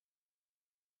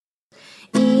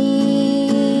Eat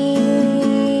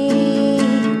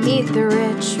the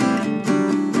rich.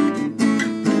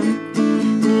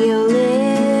 Neolibs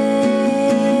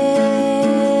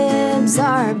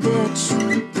are a bitch.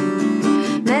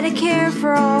 Medicare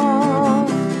for all.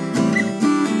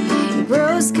 You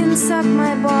bros can suck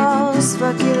my balls.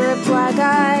 Fuck your reply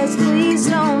guys. Please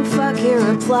don't fuck your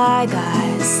reply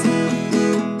guys.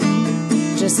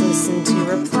 Just listen to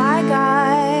Reply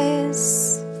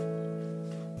Guys.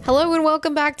 Hello and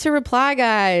welcome back to Reply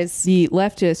Guys, the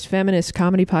leftist feminist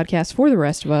comedy podcast for the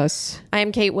rest of us. I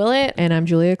am Kate Willett. And I'm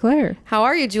Julia Claire. How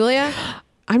are you, Julia?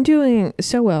 I'm doing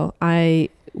so well.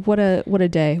 What a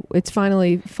day. It's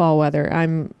finally fall weather.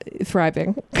 I'm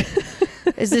thriving.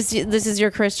 This is your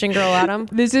Christian girl Autumn?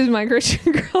 This is my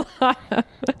Christian girl Autumn.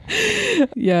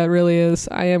 Yeah, it really is.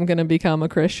 I am going to become a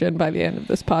Christian by the end of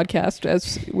this podcast,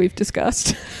 as we've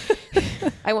discussed.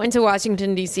 I went to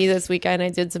Washington, D.C. this weekend. I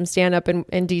did some stand-up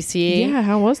in D.C. Yeah,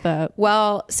 how was that?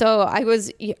 Well, so I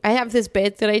have this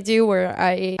bit that I do where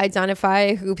I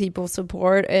identify who people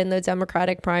support in the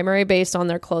Democratic primary based on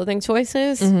their clothing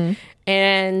choices. Mm-hmm.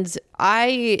 And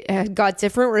I got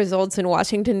different results in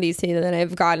Washington, D.C. than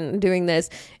I've gotten doing this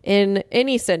in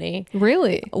any city.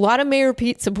 Really? A lot of Mayor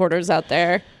Pete supporters out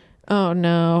there. Oh,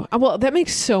 no. Well, that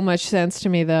makes so much sense to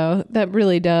me, though. That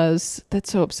really does.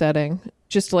 That's so upsetting.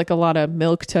 Just like a lot of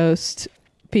milquetoast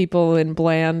people in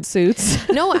bland suits.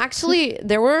 No, actually,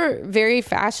 there were very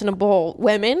fashionable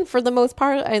women for the most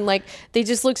part, and like they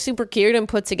just looked super cute and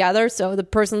put together. So the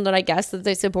person that I guess that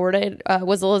they supported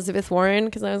was Elizabeth Warren,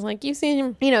 because I was like, you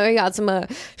seem, you got some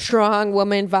strong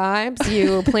woman vibes.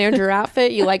 You planned your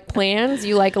outfit. You like plans.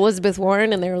 You like Elizabeth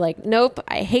Warren. And they were like, nope,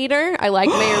 I hate her. I like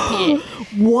Mayor Pete.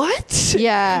 What?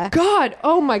 Yeah. God.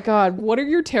 Oh my God. What are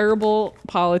your terrible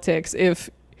politics if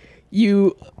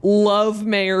you love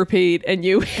Mayor Pete and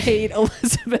you hate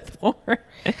Elizabeth Warren?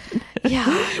 Yeah.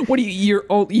 What do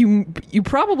you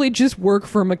probably just work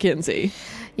for McKinsey.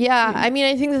 Yeah, I mean,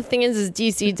 I think the thing is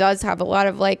DC does have a lot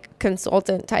of like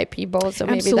consultant type people, so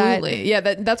maybe absolutely. Yeah,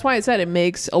 that's why I said it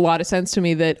makes a lot of sense to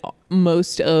me that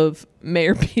most of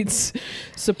Mayor Pete's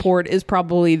support is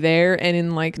probably there, and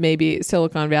in like maybe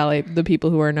Silicon Valley, the people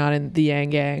who are not in the Yang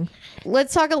Gang.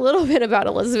 Let's talk a little bit about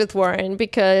Elizabeth Warren,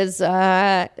 because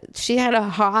she had a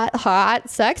hot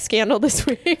sex scandal this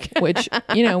week. Which,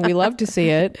 we love to see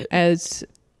it, as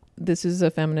this is a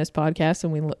feminist podcast,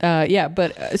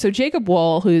 and so Jacob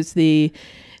Wohl, who's the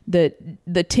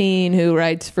teen who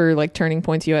writes for like Turning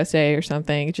Points USA or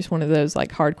something, just one of those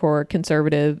like hardcore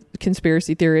conservative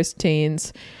conspiracy theorist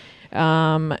teens,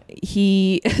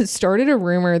 he started a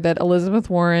rumor that Elizabeth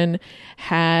Warren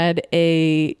had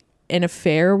an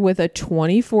affair with a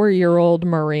 24-year-old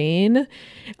Marine,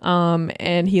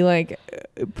 and he like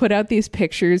put out these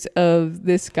pictures of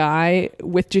this guy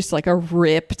with just like a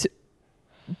ripped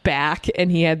back,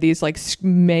 and he had these like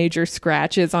major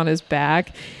scratches on his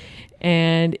back,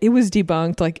 and it was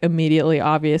debunked like immediately,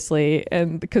 obviously,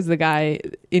 and because the guy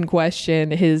in question,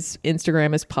 his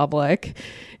Instagram is public,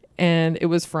 and it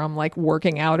was from like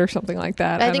working out or something like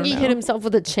that. I think he hit himself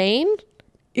with a chain.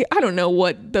 I don't know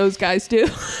what those guys do.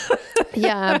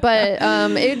 Yeah, but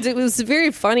it was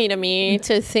very funny to me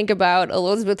to think about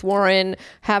Elizabeth Warren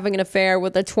having an affair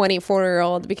with a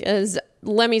 24-year-old, because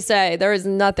let me say, there is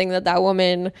nothing that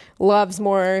woman loves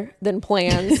more than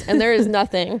plans, and there is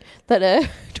nothing that a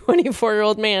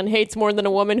 24-year-old man hates more than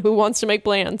a woman who wants to make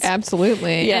plans.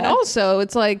 Absolutely. Yeah. And also,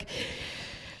 it's like,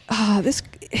 I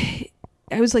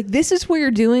was like, this is what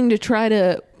you're doing to try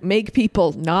to make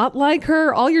people not like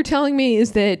her. All you're telling me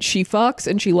is that she fucks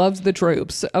and she loves the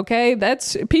troops. Okay,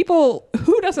 that's people.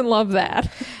 Who doesn't love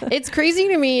that? It's crazy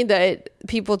to me that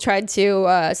people tried to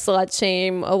slut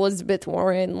shame Elizabeth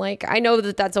Warren. Like, I know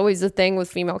that that's always the thing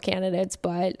with female candidates,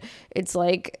 but it's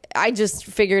like, I just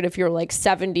figured if you're like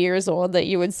 70 years old that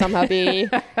you would somehow be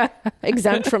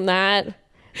exempt from that.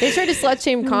 They tried to slut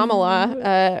shame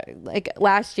Kamala like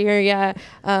last year. Yeah.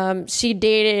 She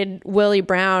dated Willie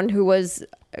Brown, who was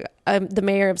the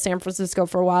mayor of San Francisco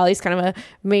for a while. He's kind of a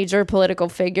major political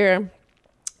figure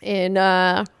in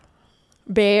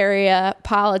Bay Area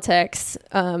politics.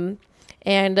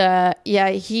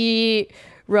 He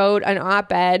wrote an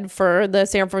op-ed for the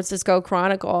San Francisco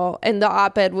Chronicle, and the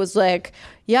op-ed was like,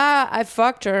 yeah, I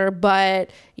fucked her, but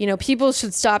people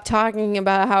should stop talking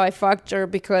about how I fucked her,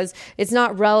 because it's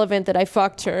not relevant that I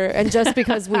fucked her, and just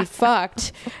because we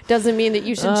fucked doesn't mean that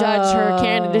you should judge her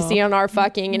candidacy on our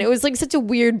fucking. And it was like such a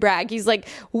weird brag. He's like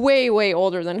way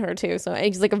older than her too, so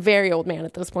he's like a very old man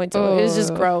at this point, so it was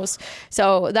just gross.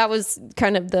 So that was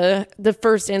kind of the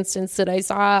first instance that I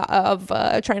saw of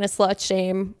trying to slut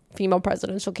shame female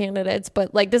presidential candidates,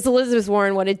 but like this Elizabeth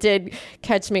Warren one, it did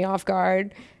catch me off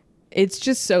guard. It's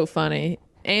just so funny.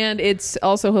 And it's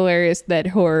also hilarious that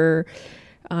her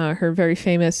very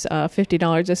famous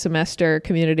 $50 a semester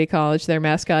community college, their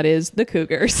mascot is the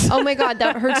Cougars. Oh my God,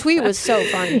 her tweet was so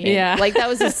funny. Yeah. Like that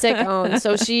was a sick own.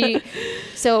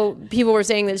 So people were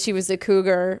saying that she was a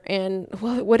cougar, and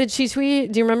what did she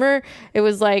tweet? Do you remember? It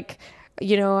was like,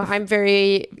 you know, I'm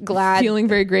very glad. Feeling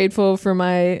very grateful for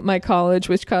my college,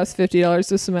 which costs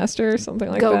 $50 a semester or something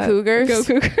like Go that. Cougars. Go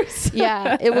Cougars.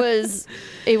 Yeah, it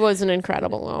was an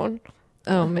incredible loan.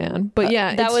 Oh man. But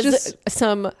yeah, that was just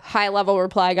some high level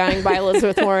reply going by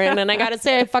Elizabeth Warren, and I gotta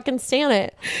say I fucking stan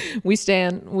it. we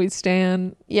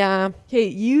stand. Yeah. Hey,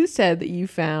 you said that you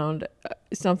found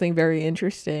something very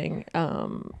interesting.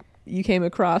 You came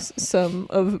across some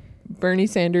of Bernie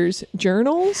Sanders'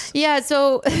 journals. Yeah,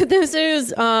 so this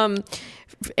is from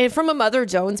a Mother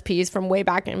Jones piece from way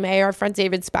back in May. Our friend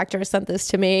David Spector sent this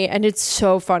to me, and it's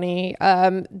so funny.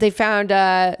 They found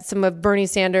some of Bernie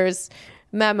Sanders'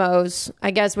 memos,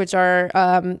 I guess, which are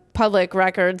public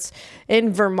records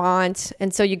in Vermont,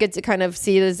 and so you get to kind of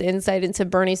see this insight into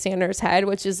Bernie Sanders' head,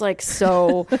 which is like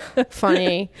so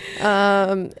funny.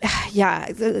 Yeah,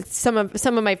 some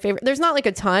of my favorite. There's not like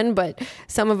a ton, but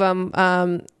some of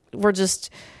them were just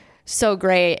so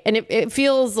great, and it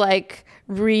feels like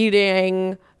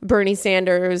reading Bernie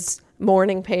Sanders'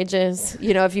 morning pages.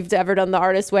 You know, if you've ever done The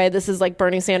Artist Way, this is like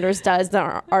Bernie Sanders does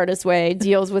The Artist Way,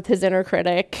 deals with his inner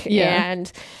critic. Yeah.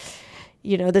 And,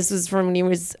 you know, this was from when he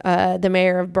was the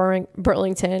mayor of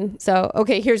Burlington. So,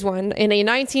 okay, here's one. In a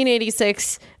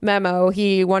 1986 memo,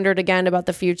 he wondered again about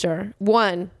the future.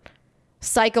 1,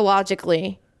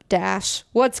 psychologically,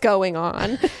 what's going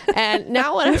on? And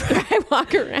now whenever I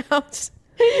walk around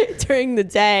during the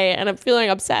day and I'm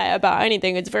feeling upset about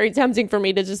anything, it's very tempting for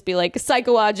me to just be like,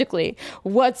 psychologically,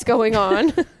 what's going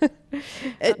on?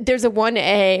 There's a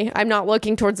 1A. I'm not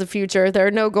looking towards the future. There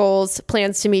are no goals,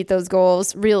 plans to meet those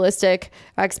goals, realistic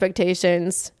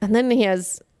expectations. And then he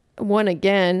has one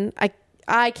again.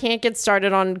 I can't get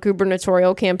started on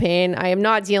gubernatorial campaign. I am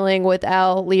not dealing with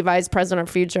L. Levi's president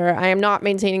future. I am not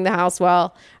maintaining the house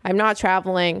well. I'm not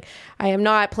traveling. I am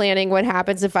not planning what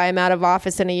happens if I am out of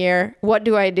office in a year. What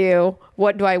do I do?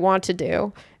 What do I want to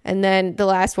do? And then the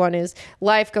last one is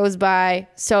life goes by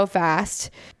so fast.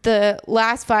 The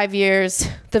last 5 years,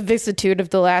 the vicissitude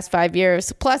of the last 5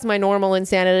 years, plus my normal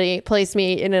insanity, placed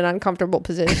me in an uncomfortable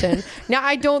position. Now,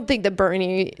 I don't think that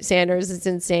Bernie Sanders is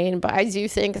insane, but I do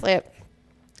think that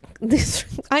this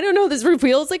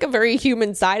reveals like a very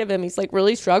human side of him. He's like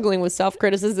really struggling with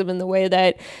self-criticism in the way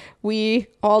that we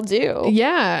all do.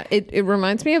 Yeah, it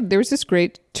reminds me of, there was this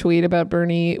great tweet about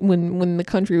Bernie when the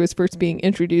country was first being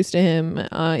introduced to him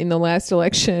in the last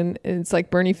election. It's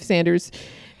like Bernie Sanders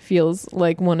feels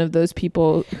like one of those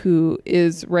people who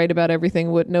is right about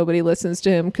everything, but nobody listens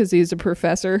to him because he's a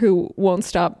professor who won't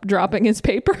stop dropping his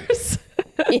papers.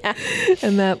 Yeah.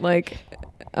 And that like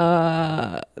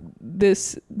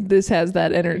this has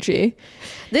that energy.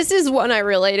 This is one I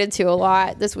related to a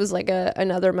lot. This was like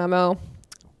another memo,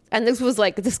 and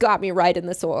this got me right in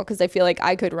the soul because I feel like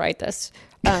I could write this.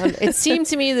 It seemed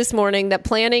to me this morning that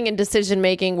planning and decision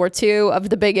making were 2 of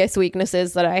the biggest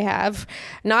weaknesses that I have.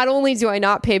 Not only do I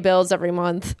not pay bills every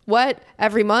month,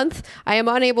 every month I am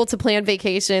unable to plan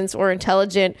vacations or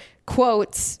intelligent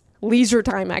quotes leisure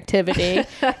time activity.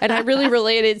 And I really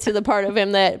related to the part of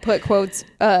him that put quotes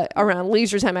around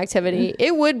leisure time activity.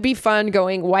 It would be fun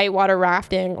going whitewater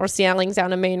rafting or sailing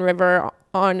down a main river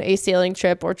on a sailing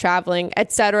trip or traveling,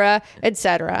 etc.,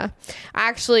 etc.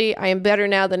 Actually, I am better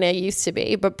now than I used to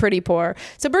be, but pretty poor.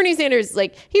 So Bernie Sanders,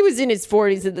 like, he was in his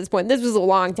 40s at this point. This was a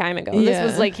long time ago. Yeah.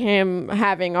 This was like him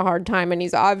having a hard time, and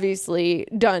he's obviously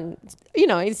done, you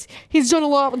know, he's done a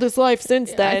lot with his life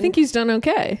since then. I think he's done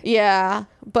okay. Yeah,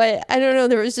 but I don't know.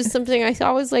 There was just something I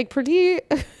thought was like pretty.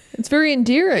 It's very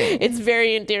endearing. It's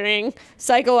very endearing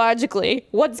psychologically.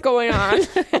 What's going on?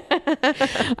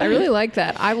 I really like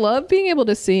that. I love being able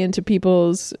to see into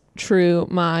people's true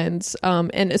minds,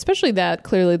 and especially that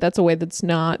clearly that's a way that's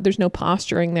not, there's no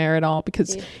posturing there at all,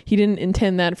 because he didn't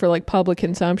intend that for like public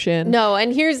consumption. No,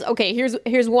 and here's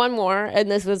one more,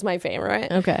 and this was my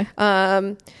favorite. Okay.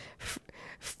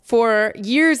 For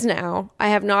years now, I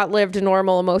have not lived a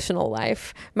normal emotional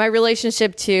life. My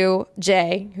relationship to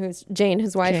Jane,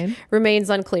 his wife, Jane, remains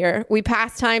unclear. We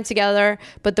pass time together,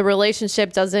 but the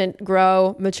relationship doesn't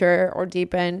grow, mature, or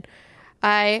deepen.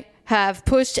 I have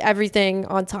pushed everything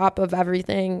on top of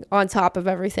everything on top of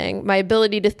everything. My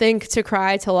ability to think, to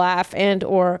cry, to laugh, and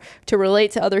or to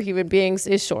relate to other human beings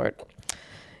is short.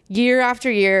 year after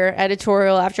year,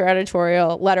 editorial after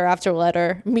editorial, letter after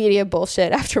letter, media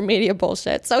bullshit after media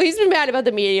bullshit. So he's been mad about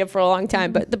the media for a long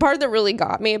time. But the part that really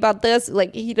got me about this,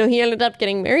 like, you know, he ended up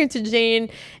getting married to Jane.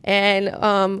 And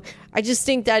I just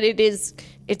think that it's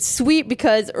sweet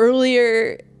because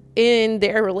earlier in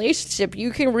their relationship,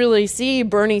 you can really see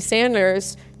Bernie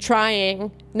Sanders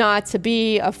trying not to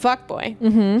be a fuckboy.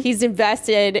 Mm-hmm. He's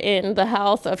invested in the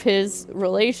health of his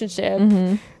relationship.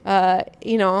 Mm-hmm.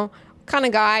 You know, kind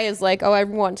of guy is like, oh, I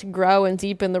want to grow and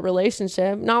deepen the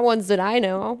relationship. Not ones that I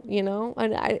know, you know.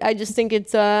 And I just think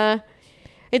it's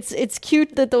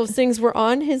cute that those things were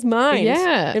on his mind.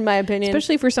 Yeah, in my opinion,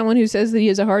 especially for someone who says that he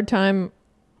has a hard time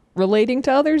relating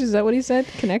to others. Is that what he said?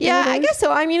 Connecting. Yeah, with others? I guess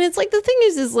so. I mean, it's like the thing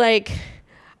is like.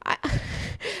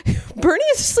 Bernie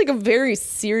is just like a very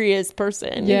serious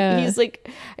person. Yeah. He's like,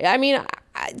 I mean,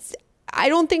 I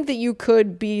don't think that you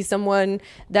could be someone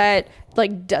that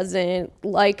like doesn't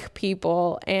like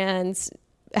people and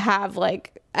have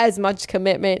like as much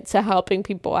commitment to helping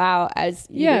people out as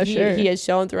he has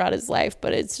shown throughout his life.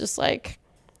 But it's just like,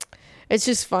 it's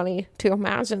just funny to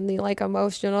imagine the like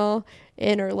emotional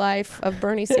inner life of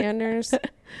Bernie Sanders.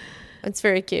 It's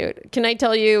very cute. Can I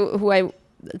tell you who I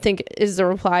think is the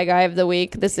reply guy of the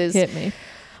week? This is Hit me.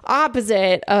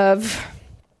 Opposite of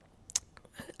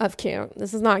cute.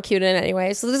 This is not cute in any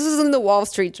way. So this is in the Wall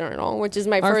Street Journal, which is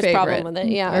my first problem with it.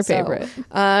 Yeah, our favorite.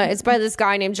 It's by this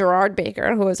guy named Gerard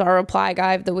Baker, who is our reply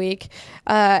guy of the week.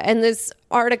 And this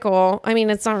article, I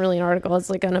mean, it's not really an article. It's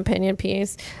like an opinion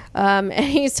piece. And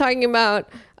he's talking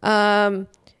about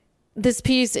this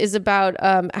piece is about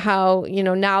how, you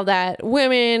know, now that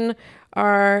women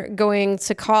are going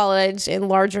to college in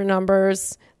larger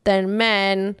numbers than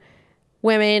men,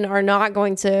 women are not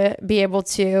going to be able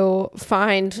to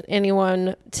find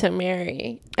anyone to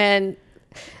marry. And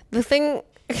the thing,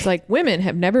 it's like, women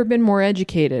have never been more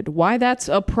educated. Why that's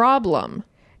a problem?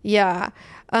 Yeah.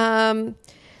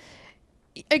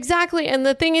 Exactly. And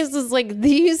the thing is like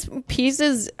these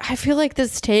pieces, I feel like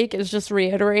this take is just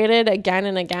reiterated again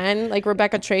and again. Like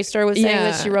Rebecca Traister was saying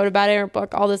that she wrote about it in her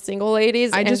book, All the Single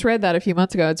Ladies. I just read that a few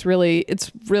months ago. It's really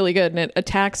good. And it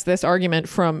attacks this argument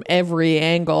from every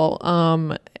angle.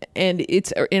 And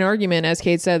it's an argument, as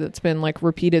Kate said, that's been like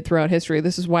repeated throughout history.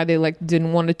 This is why they like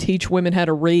didn't want to teach women how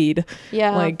to read.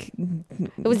 Yeah. Like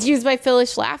it was used by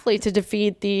Phyllis Schlafly to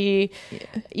defeat the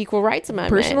Equal Rights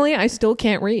Amendment. Personally, I still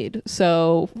can't read.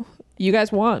 So you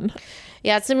guys won.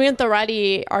 Yeah, Samantha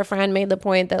Reddy, our friend, made the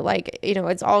point that, like, you know,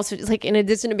 it's also just, like, in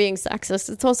addition to being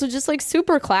sexist, it's also just like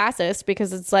super classist,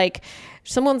 because it's like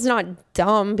someone's not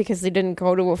dumb because they didn't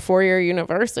go to a 4-year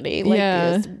university.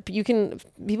 Like,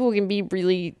 people can be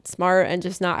really smart and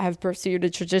just not have pursued a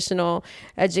traditional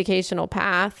educational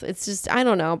path. It's just, I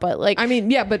don't know, but like, I mean,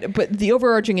 yeah, but the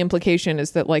overarching implication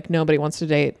is that like nobody wants to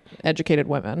date educated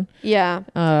women. Yeah,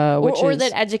 or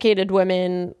that educated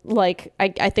women, like,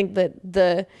 I think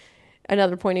that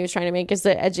another point he was trying to make is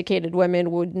that educated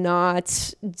women would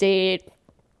not date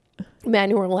men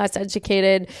who are less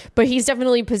educated, but he's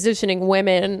definitely positioning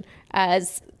women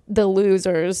as the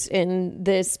losers in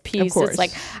this piece. It's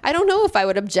like, I don't know if I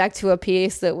would object to a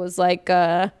piece that was like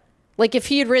if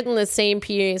he had written the same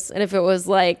piece and if it was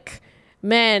like,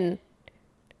 men,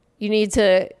 you need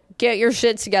to get your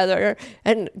shit together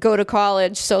and go to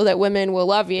college so that women will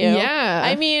love you. Yeah.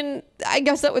 I mean, I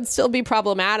guess that would still be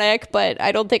problematic, but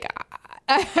I don't think,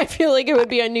 I feel like it would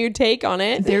be a new take on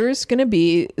it. There's going to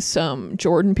be some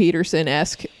Jordan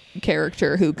Peterson-esque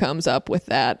character who comes up with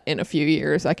that in a few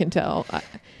years. I can tell.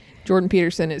 Jordan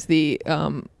Peterson is the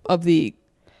of the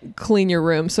clean your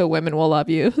room so women will love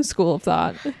you school of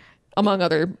thought, among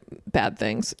other bad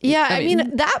things. Yeah, I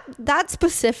mean that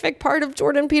specific part of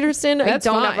Jordan Peterson, I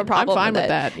don't have a problem. I'm fine with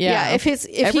that. Yeah, if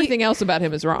everything else about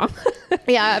him is wrong.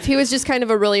 Yeah, if he was just kind of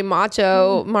a really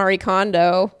macho Marie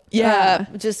Kondo. Yeah,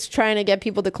 just trying to get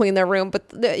people to clean their room. But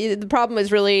the problem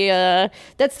is really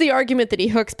that's the argument that he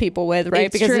hooks people with, right?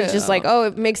 It's because true. It's just like, oh,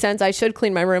 it makes sense. I should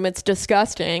clean my room. It's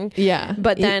disgusting. Yeah,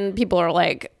 but then people are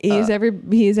like, he's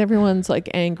everyone's like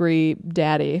angry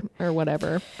daddy or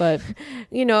whatever. But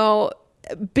you know,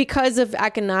 because of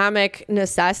economic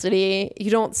necessity,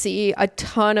 you don't see a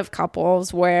ton of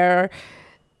couples where.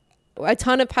 A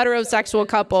ton of heterosexual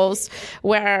couples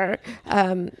where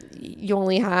you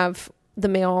only have the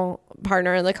male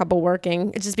partner and the couple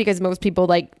working. It's just because most people,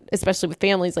 like, especially with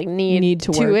families, like need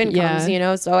to two work. Incomes, you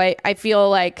know? So I feel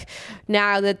like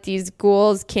now that these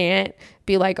schools can't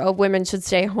be like, oh, women should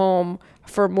stay home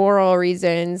for moral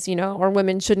reasons, you know, or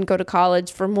women shouldn't go to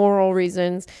college for moral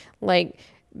reasons, like,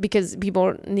 because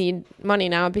people need money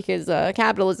now because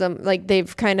capitalism, like,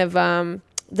 they've kind of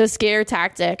the scare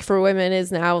tactic for women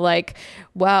is now like,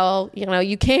 well, you know,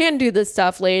 you can do this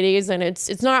stuff, ladies, and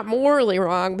it's not morally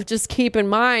wrong, but just keep in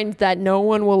mind that no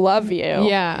one will love you.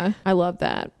 Yeah, I love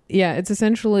that. Yeah, it's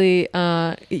essentially,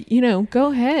 you know,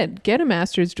 go ahead, get a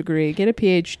master's degree, get a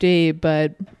PhD,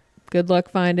 but good luck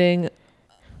finding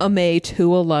a mate who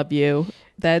will love you.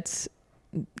 That's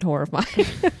horrifying.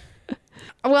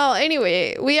 Well,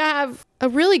 anyway, we have a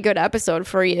really good episode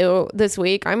for you this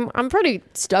week. I'm pretty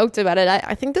stoked about it.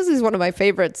 I think this is one of my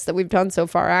favorites that we've done so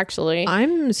far, actually.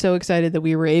 I'm so excited that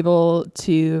we were able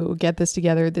to get this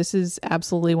together. This is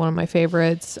absolutely one of my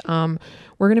favorites. We're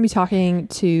going to be talking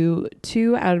to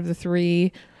 2 out of the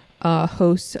 3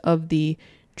 hosts of the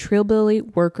Trillbilly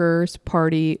Workers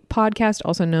Party podcast,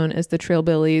 also known as the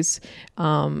Trillbillies.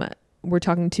 We're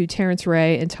talking to Terrence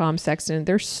Ray and Tom Sexton.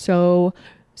 They're so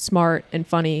smart and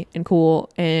funny and cool,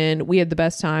 and we had the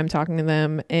best time talking to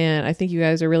them, and I think you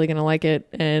guys are really going to like it.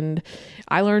 And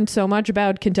I learned so much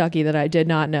about Kentucky that I did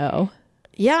not know.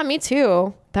 Yeah, me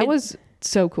too. That was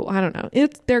so cool. I don't know.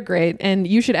 They're great, and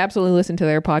you should absolutely listen to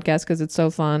their podcast because it's so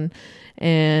fun.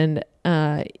 And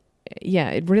yeah,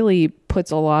 it really puts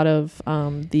a lot of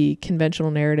the conventional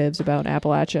narratives about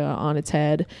Appalachia on its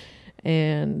head,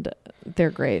 and they're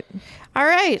great. All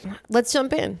right, let's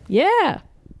jump in. Yeah.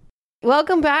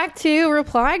 Welcome back to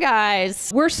Reply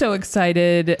Guys. We're so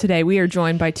excited today. We are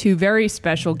joined by 2 very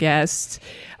special guests,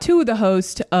 2 of the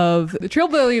hosts of the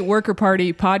Trillbilly Worker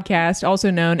Party podcast,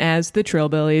 also known as the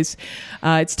Trillbillies.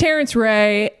 It's Terrence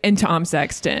Ray and Tom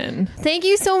Sexton. Thank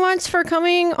you so much for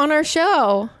coming on our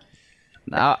show.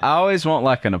 I always want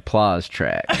like an applause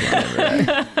track.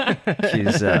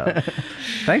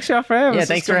 Thanks y'all for having us.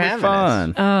 Thanks for having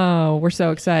us. Oh, we're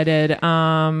so excited.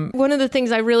 One of the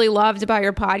things I really loved about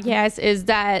your podcast is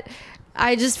that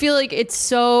I just feel like it's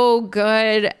so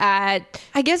good at,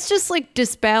 I guess, just like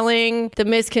dispelling the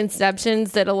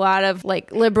misconceptions that a lot of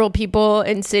like liberal people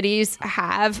in cities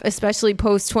have, especially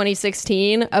post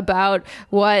 2016, about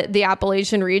what the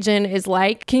Appalachian region is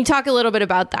like. Can you talk a little bit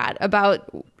about that, about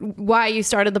why you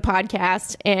started the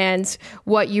podcast and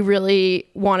what you really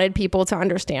wanted people to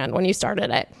understand when you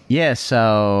started it? Yeah,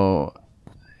 so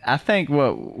I think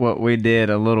what we did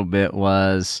a little bit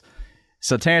was,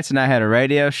 so Terrence and I had a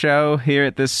radio show here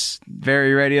at this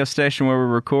very radio station where we're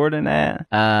recording at.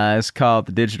 It's called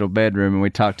The Digital Bedroom, and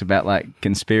we talked about like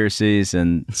conspiracies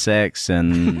and sex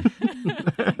and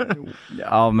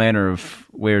all manner of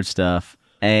weird stuff.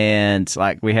 And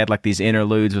like we had like these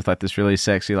interludes with like this really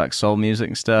sexy like soul music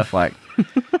and stuff, like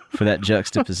for that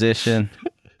juxtaposition.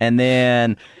 And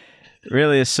then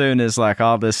really as soon as like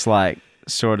all this like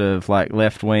sort of like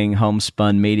left-wing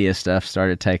homespun media stuff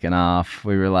started taking off,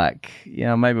 we were like, you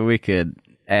know, maybe we could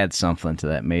add something to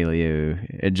that milieu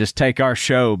and just take our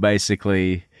show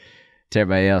basically to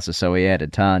everybody else's. So we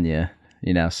added Tanya,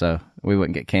 you know, so we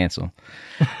wouldn't get canceled.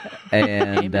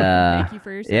 And thank you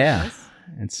for your service. Yeah,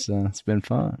 it's been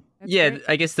fun. That's great.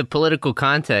 I guess the political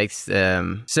context.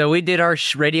 So we did our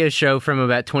radio show from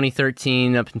about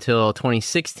 2013 up until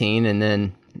 2016, and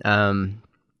then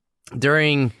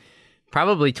during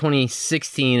probably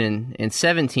 2016 and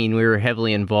 17, we were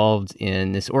heavily involved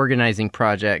in this organizing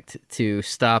project to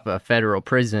stop a federal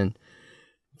prison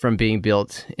from being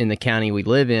built in the county we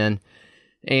live in.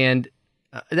 And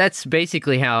that's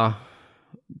basically how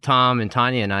Tom and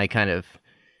Tanya and I kind of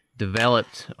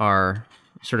developed our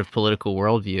sort of political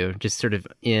worldview, just sort of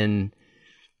in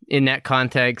that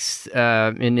context,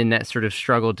 and in that sort of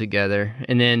struggle together.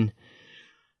 And then...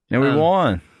 And we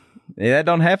won. Yeah, that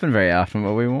don't happen very often,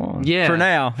 but we won. Yeah, for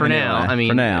now. For now, I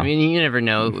mean, you never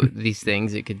know these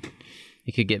things. It could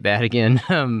get bad again.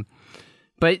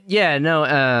 But yeah, no.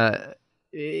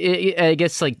 I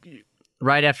guess like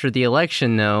right after the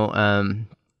election, though,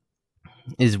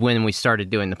 is when we started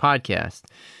doing the podcast.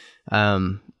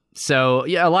 So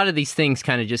yeah, a lot of these things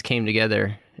kind of just came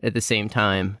together at the same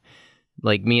time.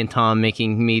 Like me and Tom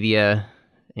making media.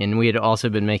 And we had also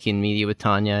been making media with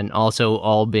Tanya, and also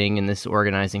all being in this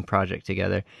organizing project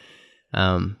together.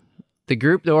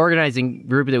 The organizing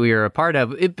group that we were a part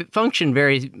of, it functioned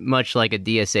very much like a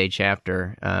DSA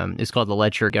chapter. It's called the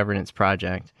Letcher Governance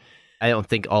Project. I don't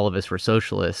think all of us were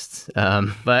socialists,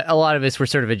 but a lot of us were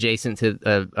sort of adjacent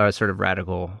to a sort of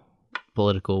radical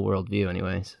political worldview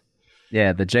anyways.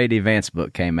 Yeah, the J.D. Vance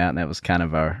book came out, and that was kind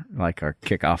of our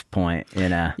kickoff point. You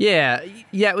know? Yeah,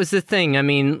 it was the thing. I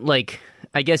mean, like...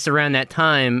 I guess around that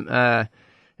time,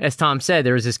 as Tom said,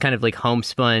 there was this kind of like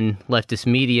homespun leftist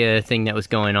media thing that was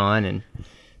going on, and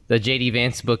the J.D.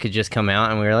 Vance book had just come out,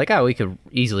 and we were like, oh, we could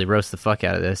easily roast the fuck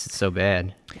out of this. It's so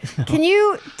bad. Can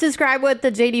you describe what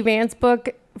the J.D. Vance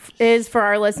book is for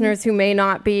our listeners who may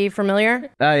not be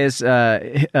familiar? It's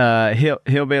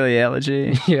Hillbilly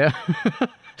Elegy. Yeah.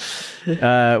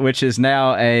 Which is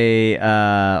now a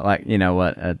a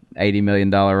 $80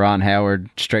 million Ron Howard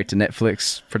straight to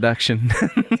Netflix production.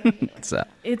 So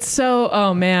It's so,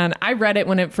 oh man, I read it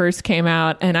when it first came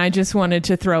out and I just wanted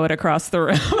to throw it across the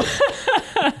room.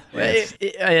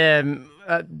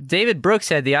 David Brooks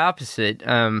had the opposite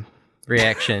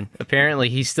reaction. Apparently,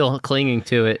 he's still clinging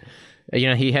to it.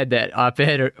 He had that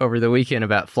op-ed over the weekend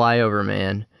about Flyover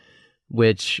Man,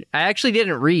 which I actually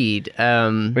didn't read.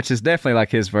 which is definitely like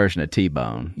his version of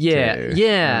T-Bone. Yeah, too.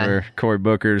 yeah. Remember Cory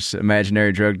Booker's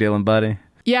imaginary drug dealing buddy?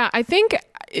 Yeah, I think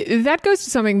that goes to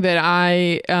something that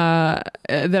I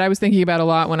was thinking about a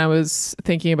lot when I was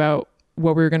thinking about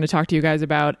what we were going to talk to you guys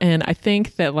about. And I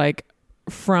think that like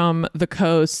from the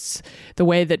coasts, the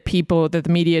way that the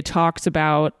media talks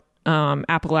about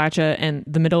Appalachia and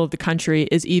the middle of the country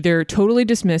is either totally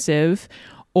dismissive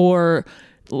or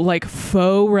like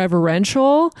faux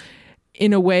reverential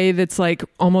in a way that's like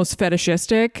almost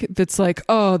fetishistic. That's like,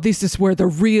 oh, this is where the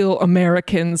real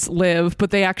Americans live,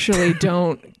 but they actually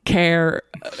don't care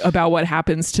about what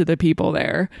happens to the people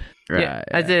there. Right. Yeah,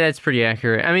 I'd say that's pretty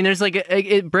accurate. I mean, there's like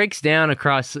it breaks down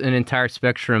across an entire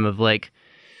spectrum of like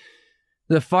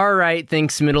the far right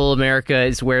thinks Middle America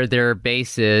is where their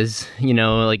base is.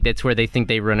 Like that's where they think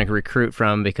they run a recruit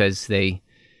from because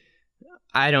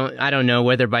I don't know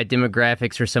whether by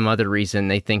demographics or some other reason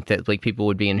they think that like people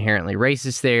would be inherently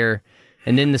racist there.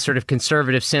 And then the sort of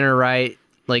conservative center right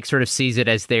like sort of sees it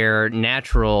as their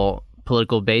natural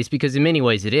political base because in many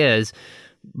ways it is,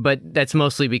 but that's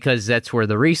mostly because that's where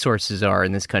the resources are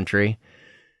in this country.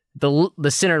 The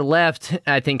center left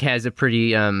I think has a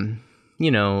pretty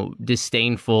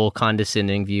disdainful,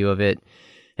 condescending view of it.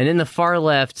 And then the far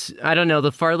left, I don't know,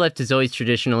 the far left has always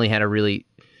traditionally had a really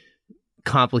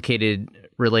complicated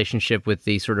relationship with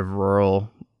the sort of rural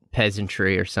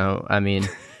peasantry or so. I mean,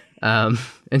 and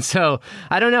so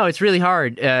I don't know. It's really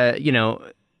hard. Left.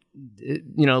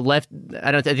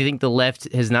 I think the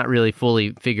left has not really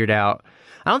fully figured out.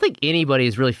 I don't think anybody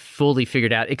has really fully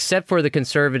figured out, except for the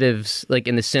conservatives, like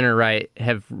in the center right,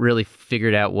 have really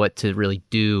figured out what to really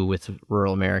do with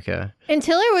rural America.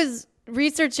 Until I was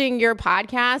researching your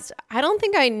podcast, I don't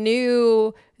think I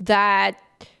knew that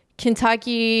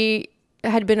Kentucky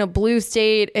had been a blue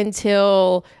state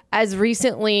until as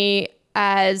recently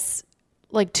as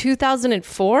like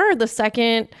 2004, the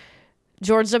second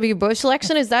George W. Bush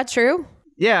election. Is that true?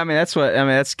 Yeah, that's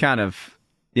kind of,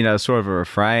 sort of a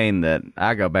refrain that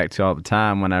I go back to all the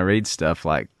time when I read stuff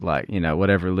like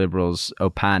whatever liberals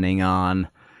opining on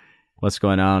what's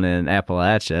going on in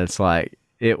Appalachia. It's like,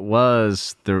 it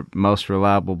was the most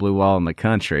reliable blue wall in the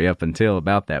country up until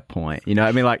about that point.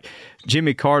 Like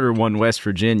Jimmy Carter won West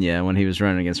Virginia when he was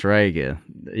running against Reagan,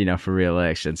 for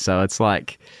re-election. So it's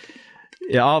like,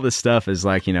 all this stuff is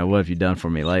like, what have you done for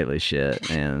me lately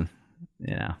shit. And,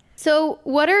 So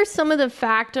what are some of the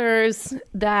factors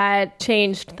that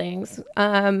changed things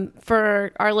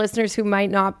for our listeners who might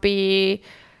not be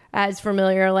as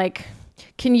familiar? Like,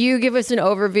 can you give us an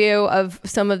overview of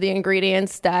some of the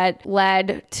ingredients that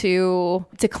led to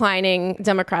declining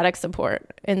Democratic support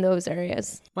in those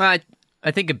areas? Well,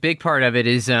 I think a big part of it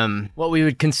is what we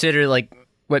would consider like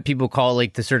what people call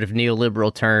like the sort of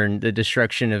neoliberal turn, the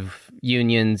destruction of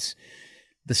unions,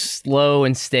 the slow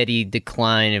and steady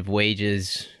decline of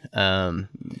wages. Allowing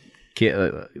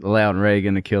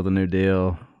Reagan to kill the New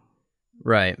Deal.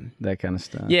 Right. That kind of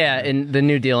stuff. Yeah, and the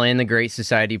New Deal and the Great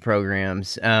Society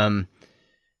programs. And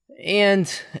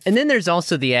then there's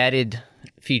also the added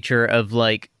feature of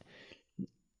like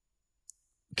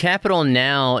capital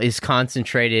now is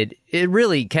concentrated.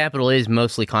 Capital is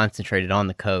mostly concentrated on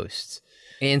the coasts.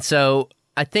 And so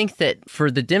I think that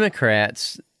for the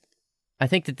Democrats, I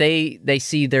think that they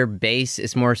see their base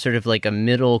as more sort of like a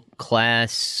middle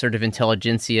class sort of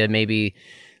intelligentsia maybe.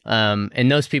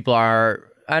 And those people are,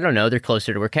 I don't know, they're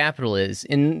closer to where capital is.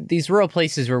 In these rural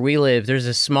places where we live, there's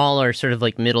a smaller sort of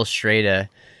like middle strata.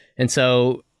 And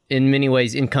so in many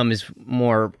ways, income is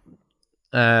more,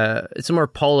 it's more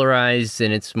polarized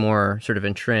and it's more sort of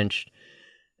entrenched.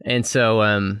 And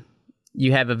so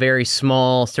you have a very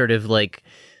small sort of like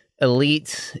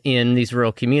elite in these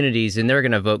rural communities, and they're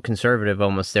going to vote conservative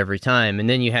almost every time. And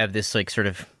then you have this like sort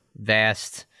of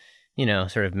vast,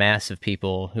 sort of mass of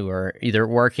people who are either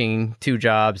working 2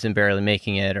 jobs and barely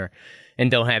making it and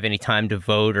don't have any time to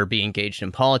vote or be engaged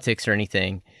in politics or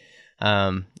anything.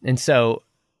 And so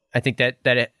I think that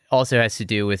it also has to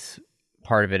do with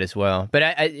part of it as well. But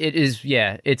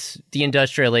it's the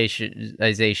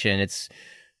industrialization. It's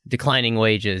declining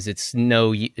wages. It's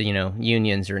no,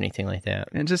 unions or anything like that.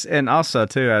 And also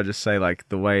too, I just say like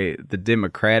the way the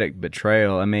Democratic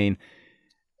betrayal. I mean,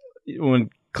 when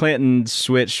Clinton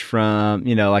switched from,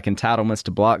 like entitlements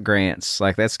to block grants,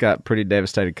 like that's got pretty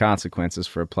devastating consequences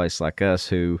for a place like us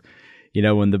who,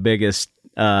 when the biggest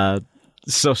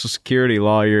Social Security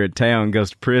lawyer in town goes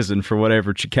to prison for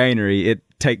whatever chicanery, it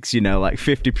takes, like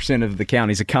 50% of the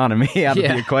county's economy out of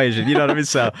the equation. You know what I mean?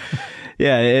 So,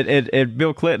 yeah,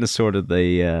 Bill Clinton is sort of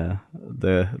the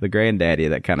granddaddy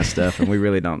of that kind of stuff, and we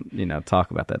really don't,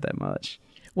 talk about that much.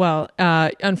 Well,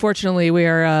 unfortunately, we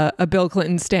are a Bill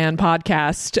Clinton stan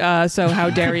podcast, so how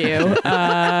dare you?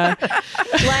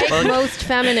 Like most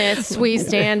feminists, we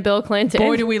stan Bill Clinton.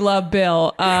 Boy, do we love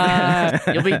Bill.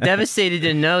 You'll be devastated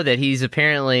to know that he's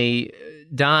apparently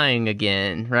dying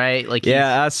again, right? Like,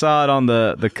 I saw it on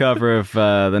the cover of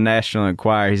the National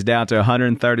Enquirer. He's down to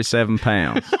 137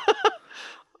 pounds.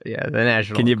 Yeah, the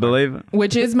National. Can you believe it?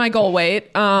 Which is my goal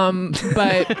weight.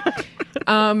 But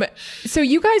so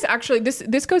you guys actually,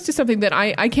 this goes to something that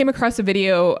I came across a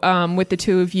video with the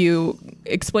two of you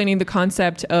explaining the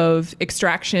concept of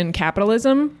extraction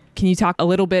capitalism. Can you talk a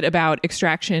little bit about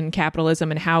extraction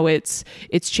capitalism and how it's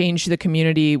changed the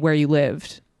community where you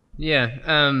lived?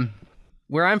 Yeah.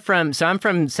 Where I'm from, so I'm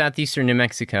from southeastern New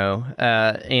Mexico,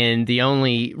 and the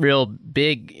only real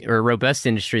big or robust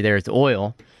industry there is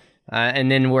oil.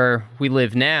 And then where we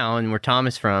live now and where Tom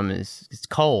is from is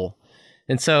coal.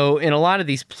 And so in a lot of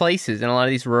these places, in a lot of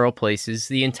these rural places,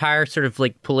 the entire sort of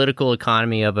like political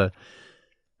economy of a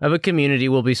community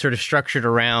will be sort of structured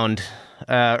around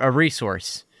a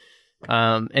resource.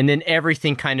 And then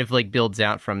everything kind of like builds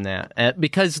out from that,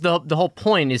 because the whole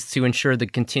point is to ensure the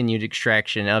continued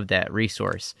extraction of that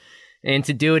resource, and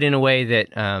to do it in a way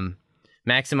that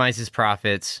maximizes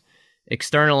profits,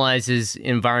 externalizes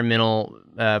environmental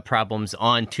problems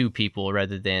onto people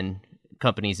rather than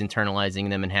companies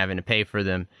internalizing them and having to pay for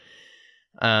them,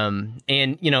 and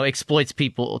exploits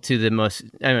people to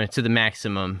the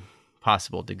maximum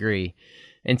possible degree.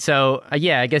 And so, I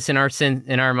guess in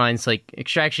our minds, like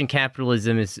extraction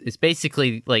capitalism is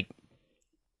basically like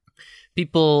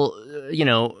people,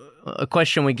 a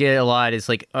question we get a lot is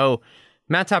like, oh,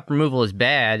 mountaintop removal is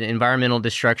bad, environmental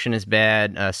destruction is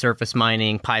bad, surface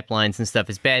mining, pipelines and stuff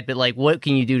is bad, but like, what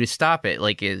can you do to stop it?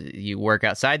 Like, you work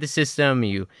outside the system,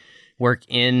 you work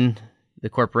in the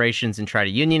corporations and try to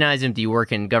unionize them, do you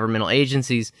work in governmental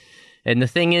agencies? And the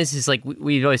thing is like,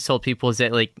 we've always told people is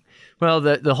that like, well,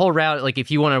 the whole route, like if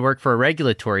you want to work for a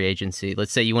regulatory agency,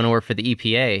 let's say you want to work for the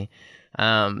EPA,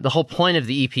 the whole point of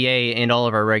the EPA and all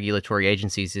of our regulatory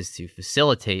agencies is to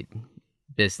facilitate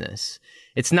business.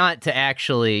 It's not to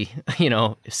actually,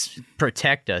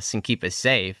 protect us and keep us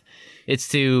safe. It's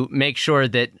to make sure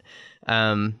that,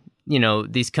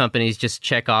 these companies just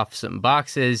check off some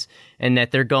boxes and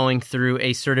that they're going through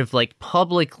a sort of like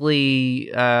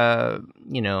publicly,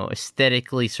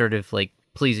 aesthetically sort of like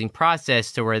pleasing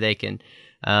process to where they can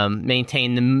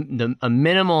maintain a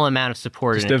minimal amount of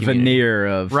support. Just in a veneer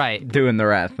of doing the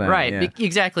right thing. Right, yeah.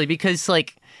 Exactly, because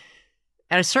like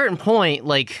at a certain point,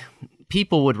 like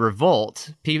people would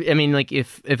revolt. I mean, like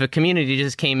if a community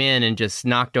just came in and just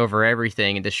knocked over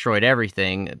everything and destroyed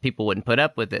everything, people wouldn't put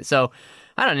up with it. So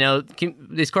I don't know,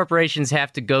 these corporations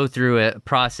have to go through a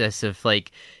process of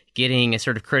like getting a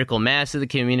sort of critical mass of the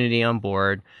community on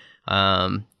board,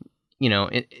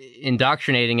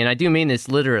 indoctrinating. And I do mean this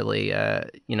literally. There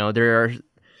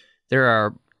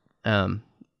are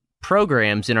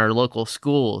programs in our local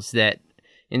schools that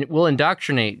will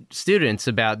indoctrinate students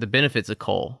about the benefits of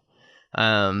coal.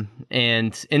 And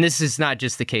this is not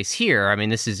just the case here. I mean,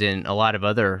 this is in a lot of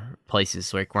other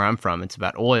places, like where I'm from. It's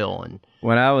about oil. And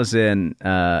when I was in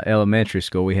elementary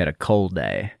school, we had a coal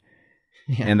day,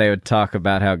 and they would talk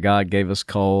about how God gave us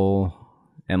coal,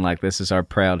 and like this is our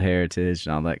proud heritage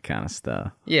and all that kind of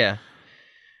stuff. Yeah,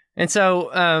 and so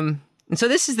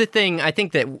this is the thing I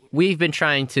think that we've been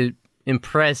trying to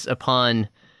impress upon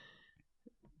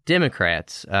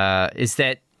Democrats is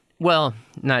that. Well,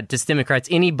 not just Democrats,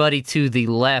 anybody to the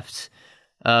left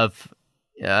of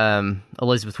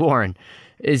Elizabeth Warren,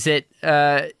 is that,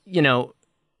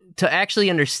 to actually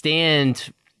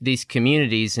understand these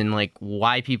communities and like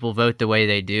why people vote the way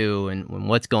they do and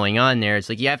what's going on there, it's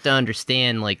like you have to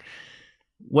understand like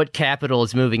what capital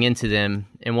is moving into them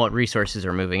and what resources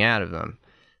are moving out of them.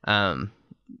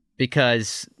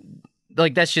 Because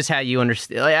like that's just how you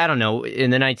understand. Like, I don't know.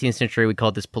 In the 19th century, we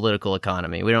called this political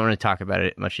economy. We don't want to talk about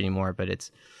it much anymore, but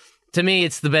to me,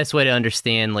 it's the best way to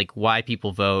understand like why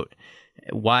people vote,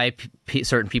 why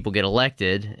certain people get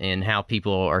elected, and how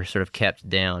people are sort of kept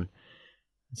down.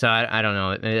 So I don't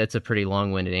know. That's a pretty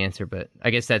long-winded answer, but I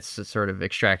guess that's the sort of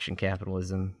extraction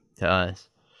capitalism to us.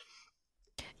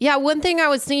 Yeah, one thing I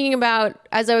was thinking about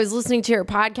as I was listening to your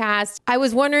podcast, I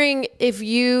was wondering if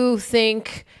you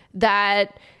think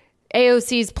that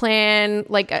AOC's plan,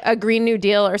 like a Green New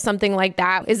Deal or something like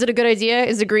that, is it a good idea?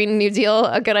 Is a Green New Deal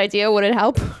a good idea? Would it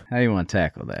help? How do you want to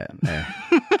tackle that, there,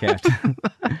 Captain?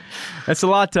 That's a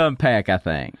lot to unpack, I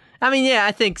think. I mean, yeah,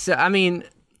 I think so. I mean,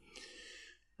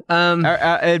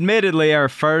 admittedly, our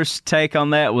first take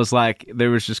on that was like there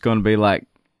was just going to be like,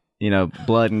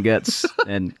 blood and guts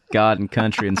and God and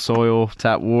country and soil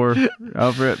type war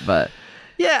over it. But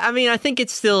yeah, I mean, I think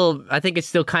it's still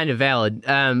kind of valid.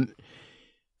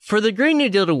 For the Green New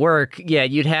Deal to work, yeah,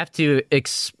 you'd have to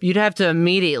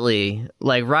immediately,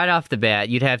 like right off the bat,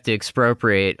 you'd have to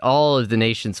expropriate all of the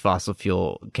nation's fossil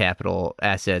fuel capital,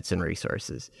 assets, and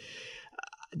resources.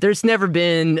 There's never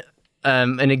been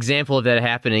an example of that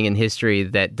happening in history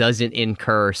that doesn't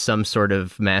incur some sort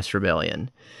of mass rebellion.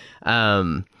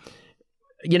 I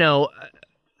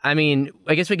mean,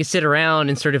 I guess we could sit around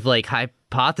and sort of like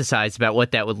hypothesize about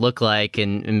what that would look like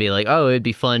and be like, oh, it'd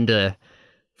be fun to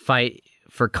fight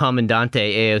for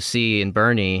Commandante AOC and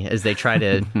Bernie as they try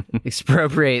to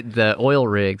expropriate the oil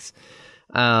rigs.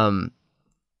 But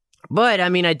I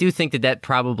mean, I do think that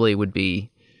probably would be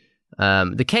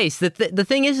the case. The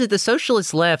thing is that the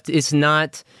socialist left is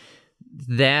not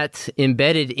that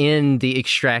embedded in the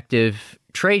extractive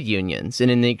trade unions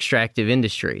and in the extractive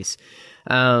industries.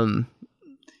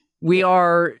 We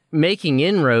are making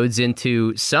inroads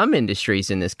into some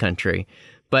industries in this country,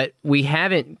 but we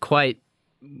haven't quite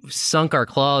sunk our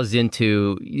claws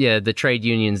into the trade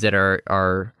unions that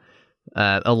are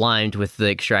aligned with the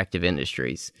extractive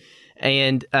industries.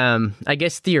 And I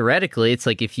guess theoretically, it's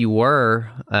like if you were,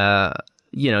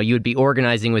 you would be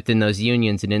organizing within those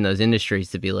unions and in those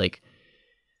industries to be like,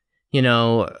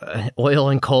 oil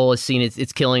and coal has seen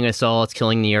it's killing us all. It's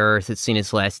killing the earth. It's seen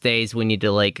its last days. We need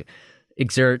to like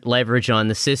exert leverage on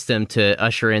the system to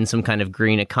usher in some kind of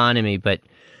green economy. But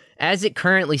as it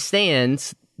currently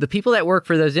stands, the people that work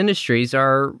for those industries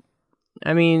are,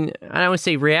 I mean, I don't want to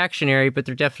say reactionary, but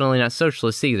they're definitely not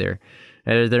socialists either.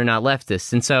 They're not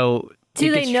leftists. And so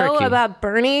do they know tricky. About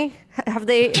Bernie? Have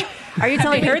they? Are you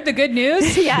telling They me? heard the good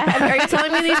news? Yeah. Are you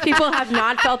telling me these people have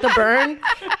not felt the burn?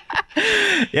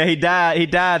 Yeah, he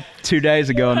died 2 days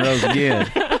ago and rose again.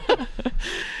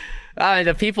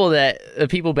 The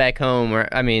people back home,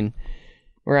 where I'm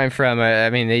from,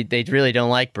 they really don't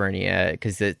like Bernie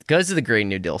because it goes to the Green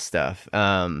New Deal stuff.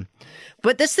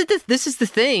 But this is the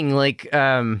thing, like,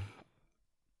 to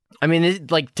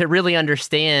really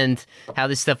understand how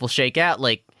this stuff will shake out,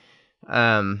 like,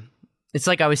 it's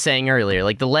like I was saying earlier,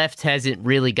 like the left hasn't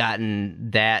really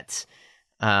gotten that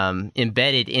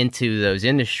embedded into those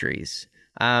industries.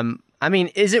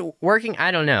 Is it working?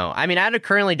 I don't know. I mean, I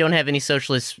currently don't have any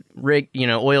socialist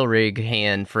oil rig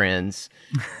hand friends.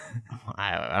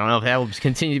 I don't know if that will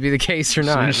continue to be the case or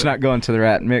not. So you're just not going to the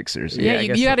right mixers. Yeah,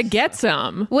 you got to get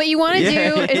some. What you want to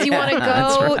do is you want to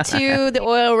go to the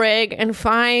oil rig and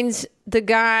find the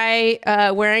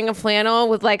guy wearing a flannel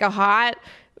with like a hot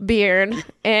beard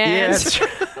and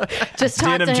just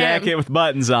talk denim to him. jacket with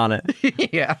buttons on it.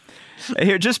 Yeah.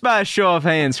 Here, just by a show of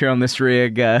hands here on this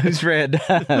rig, who's read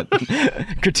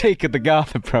Critique of the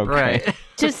Gotham program? Right.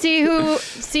 Just see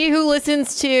who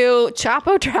listens to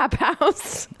Chapo Trap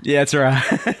House. Yeah, that's right.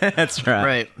 That's right.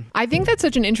 Right. I think that's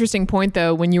such an interesting point,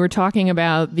 though, when you were talking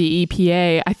about the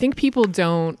EPA. I think people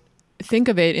don't think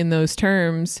of it in those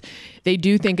terms. They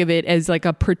do think of it as like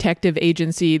a protective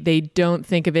agency. They don't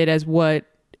think of it as what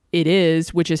it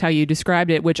is, which is how you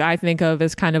described it, which I think of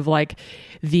as kind of like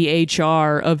the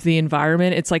HR of the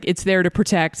environment. It's like it's there to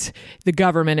protect the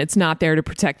government. It's not there to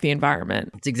protect the environment.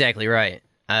 That's exactly right.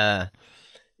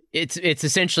 It's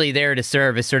essentially there to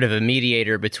serve as sort of a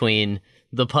mediator between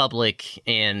the public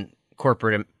and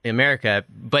corporate America,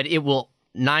 but it will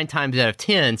 9 times out of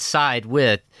 10 side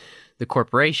with the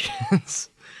corporations.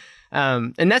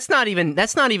 And that's not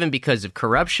even because of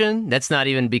corruption. That's not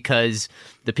even because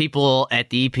the people at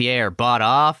the EPA are bought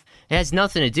off. It has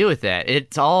nothing to do with that.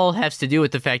 It all has to do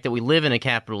with the fact that we live in a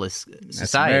capitalist society.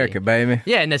 That's America, baby.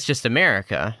 Yeah, and that's just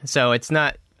America. So it's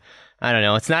not, I don't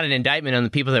know, it's not an indictment on the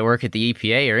people that work at the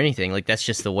EPA or anything. Like, that's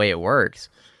just the way it works.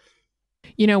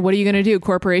 You know, what are you going to do?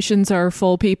 Corporations are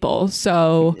full people,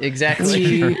 so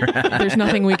exactly. There's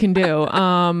nothing we can do.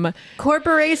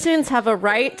 Corporations have a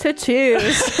right to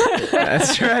choose.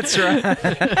 That's right.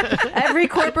 Every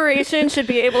corporation should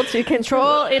be able to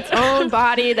control its own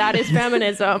body. That is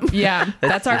feminism. Yeah,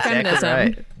 that's our exactly feminism.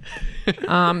 right.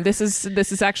 This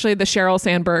is actually the Sheryl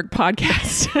Sandberg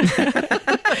podcast.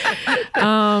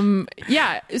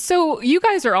 Yeah. So you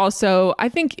guys are also, I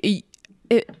think,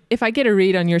 if I get a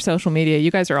read on your social media,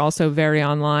 you guys are also very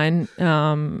online.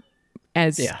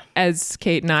 As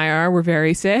Kate and I are, we're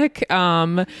very sick.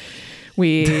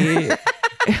 We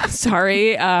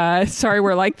sorry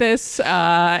we're like this. So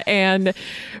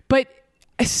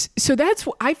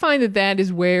I find that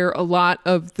is where a lot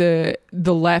of the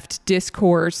left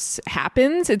discourse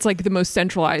happens. It's like the most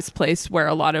centralized place where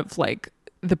a lot of like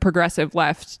the progressive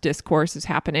left discourse is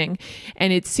happening.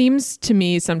 And it seems to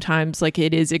me sometimes like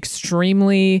it is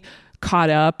extremely caught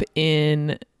up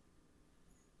in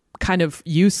kind of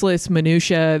useless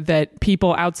minutia that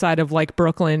people outside of like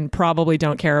Brooklyn probably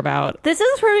don't care about. This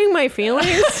is hurting my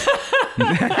feelings.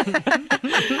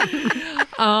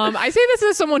 I say this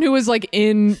as someone who was like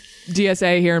in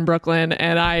DSA here in Brooklyn,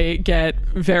 and I get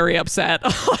very upset a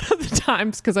lot of the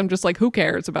times because I'm just like, who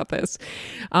cares about this?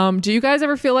 Do you guys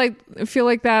ever feel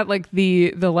like that? Like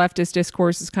the leftist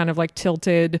discourse is kind of like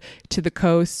tilted to the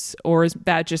coasts, or is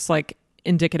that just like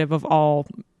indicative of all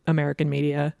American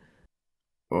media?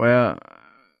 Well,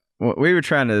 we were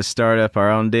trying to start up our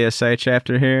own DSA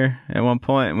chapter here at one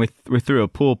point, and we threw a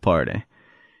pool party.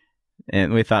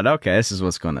 And we thought, okay, this is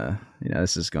gonna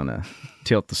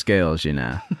tilt the scales,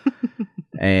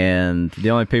 And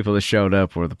the only people that showed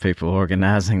up were the people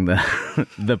organizing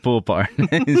the pool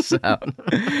party. So,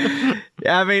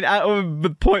 I mean,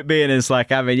 the point being is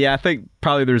like, I mean, yeah, I think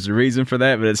probably there's a reason for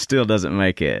that, but it still doesn't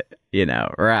make it,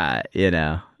 right,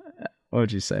 What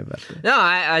would you say about that? No,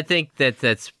 I think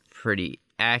that's pretty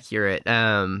accurate.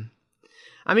 I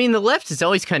mean, the left has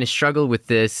always kind of struggled with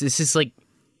this. This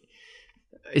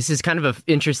is kind of an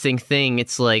interesting thing.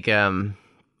 It's like, I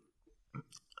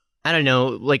don't know,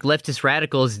 like leftist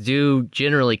radicals do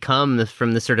generally come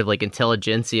from the sort of like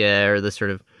intelligentsia or the sort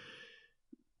of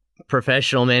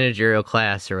professional managerial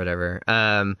class or whatever.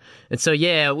 And so,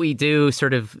 yeah, we do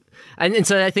sort of, and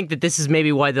so I think that this is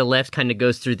maybe why the left kind of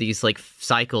goes through these like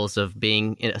cycles of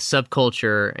being in a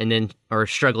subculture and then, or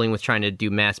struggling with trying to do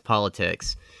mass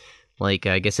politics. Like,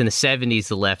 I guess in the 70s,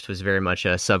 the left was very much a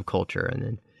subculture. And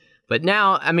then, but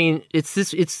now, I mean,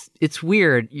 it's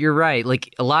weird. You're right.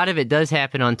 Like a lot of it does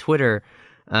happen on Twitter.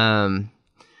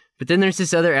 But then there's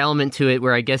this other element to it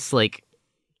where I guess like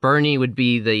Bernie would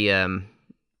be the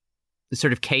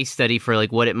sort of case study for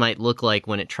like what it might look like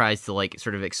when it tries to like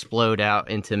sort of explode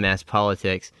out into mass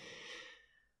politics.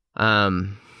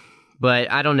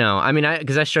 But I don't know. I mean,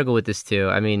 because I struggle with this too.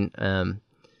 I mean,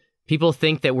 people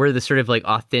think that we're the sort of like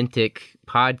authentic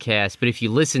podcast, but if you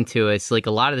listen to us, like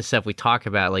a lot of the stuff we talk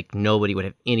about, like nobody would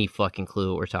have any fucking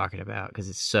clue what we're talking about because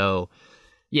it's so,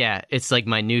 yeah, it's like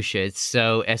minutia. It's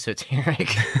so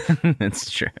esoteric. That's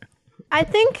true. I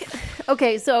think,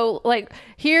 okay, so like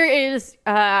here's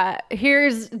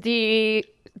the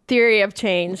theory of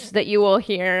change that you will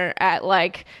hear at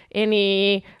like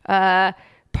any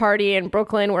party in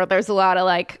Brooklyn where there's a lot of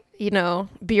like,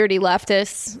 beardy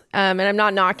leftists. And I'm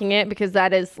not knocking it because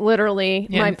that is literally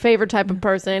my favorite type of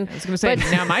person. I was going to say,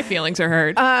 now my feelings are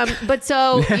hurt. But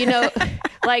so,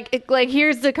 like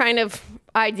here's the kind of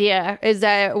idea is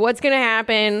that what's going to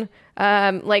happen,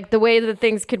 like the way that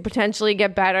things could potentially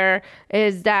get better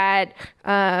is that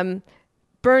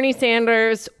Bernie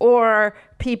Sanders or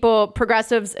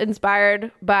progressives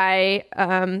inspired by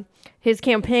his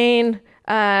campaign,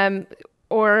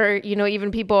 or, even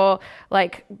people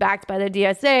like backed by the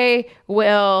DSA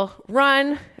will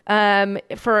run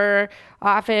for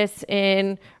office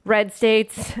in red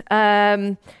states.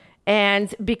 And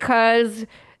because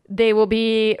they will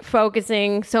be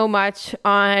focusing so much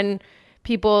on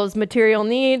people's material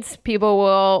needs, people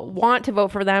will want to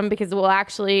vote for them because it will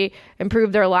actually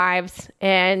improve their lives.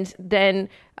 And then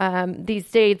these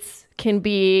states can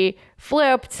be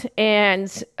flipped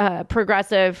and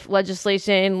progressive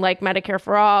legislation like Medicare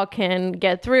for All can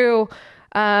get through.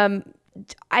 I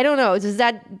don't know. Does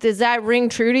that ring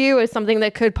true to you as something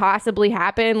that could possibly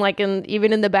happen, like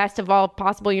even in the best of all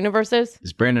possible universes?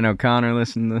 Does Brendan O'Connor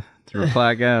listen to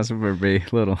Reply Guys? It would be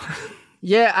little.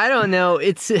 Yeah, I don't know.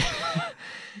 It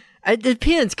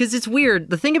depends because it's weird.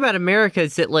 The thing about America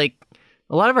is that like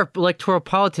a lot of our electoral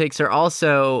politics are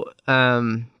also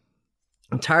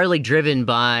entirely driven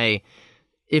by,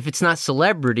 if it's not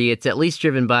celebrity, it's at least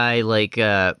driven by like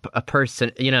a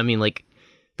person. I mean, like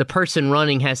the person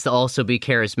running has to also be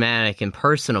charismatic and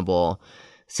personable.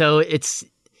 So it's,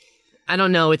 I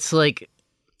don't know. It's like,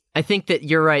 I think that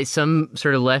you're right. Some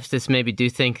sort of leftists maybe do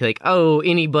think like, oh,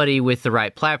 anybody with the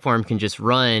right platform can just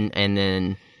run and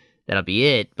then that'll be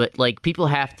it. But like people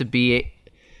have to be,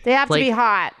 they have to be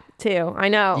hot. too. I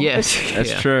know. Yes,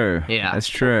 That's true. Yeah. That's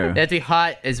true. That'd be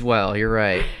hot as well. You're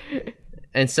right.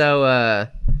 And so,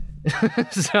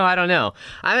 so I don't know.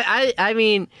 I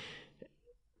mean,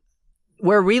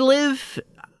 where we live,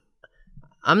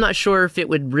 I'm not sure if it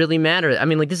would really matter. I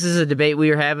mean, like, this is a debate we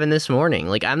were having this morning.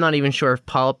 Like, I'm not even sure if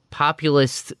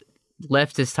populist,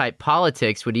 leftist type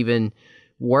politics would even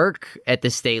work at the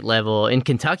state level in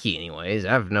Kentucky anyways.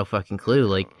 I have no fucking clue.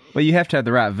 Like, Well, you have to have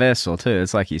the right vessel too.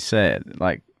 It's like you said,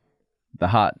 like the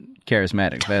hot,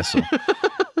 charismatic vessel.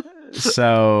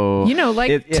 So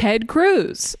like Ted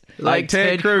Cruz. like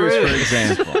Ted Cruz, for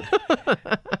example.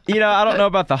 I don't know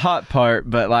about the hot part,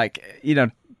 but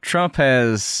Trump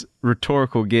has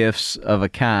rhetorical gifts of a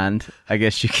kind, I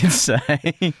guess you can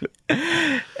say.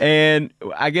 And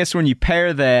I guess when you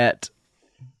pair that,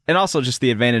 and also just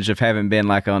the advantage of having been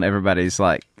like on everybody's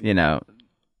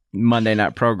Monday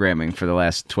night programming for the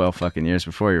last 12 fucking years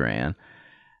before he ran.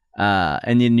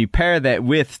 And then you pair that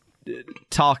with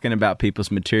talking about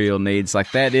people's material needs, like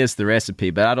that is the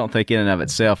recipe. But I don't think in and of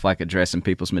itself like addressing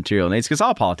people's material needs, because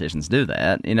all politicians do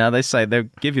that. They say they'll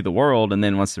give you the world, and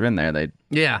then once they're in there, they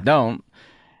don't.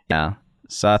 Yeah.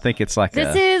 So I think it's like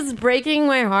this is breaking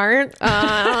my heart.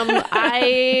 I'm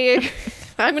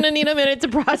going to need a minute to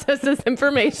process this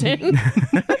information.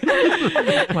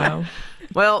 Wow.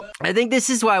 well, I think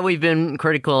this is why we've been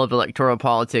critical of electoral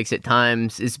politics at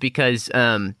times, is because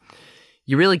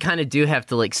you really kind of do have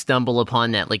to like stumble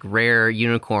upon that like rare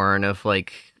unicorn of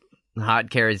like hot,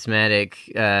 charismatic,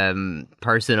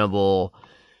 personable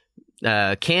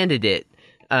candidate.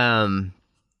 And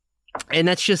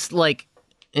that's just like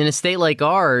in a state like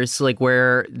ours, like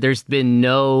where there's been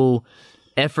no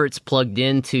efforts plugged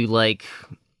into like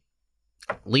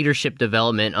leadership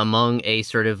development among a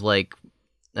sort of like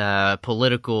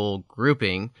political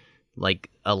grouping, like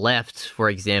a left, for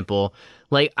example.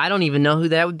 Like, I don't even know who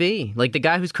that would be. Like, the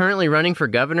guy who's currently running for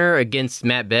governor against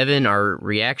Matt Bevin, our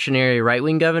reactionary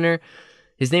right-wing governor,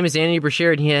 his name is Andy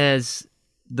Beshear, and he has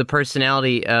the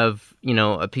personality of,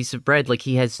 a piece of bread. Like,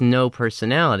 he has no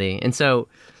personality. And so,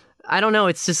 I don't know.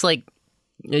 It's just like,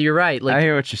 you're right. Like, I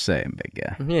hear what you're saying, big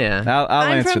guy. Yeah. I'll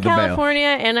I'm answer from the California,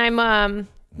 and I'm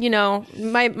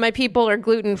my people are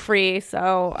gluten free,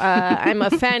 so I'm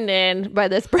offended by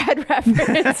this bread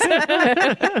reference.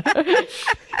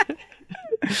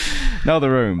 Know the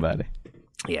room, buddy.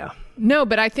 Yeah. No,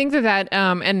 but I think that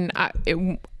and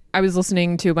I was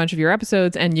listening to a bunch of your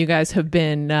episodes, and you guys have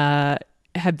been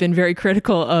very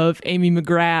critical of Amy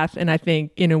McGrath, and I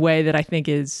think in a way that I think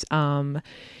is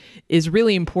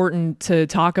really important to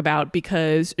talk about,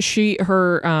 because she's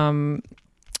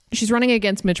running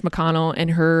against Mitch McConnell, and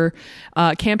her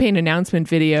campaign announcement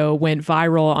video went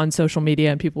viral on social media,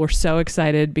 and people were so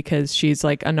excited because she's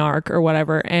like a narc or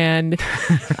whatever. And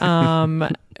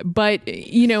but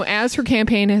as her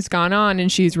campaign has gone on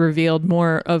and she's revealed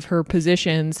more of her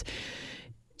positions,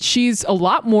 she's a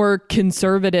lot more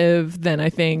conservative than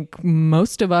I think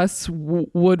most of us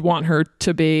would want her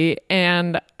to be.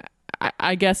 And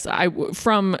I guess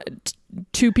from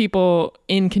two people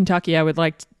in Kentucky,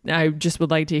 I just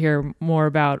would like to hear more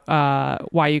about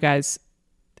why you guys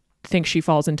think she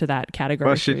falls into that category.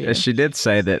 Well, she did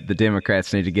say that the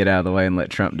Democrats need to get out of the way and let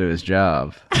Trump do his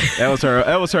job. That was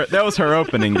her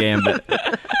opening gambit.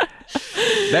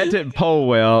 That didn't poll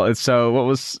well. And so what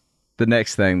was the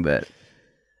next thing that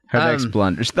her next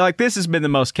blunder? Like, this has been the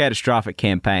most catastrophic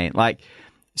campaign. Like,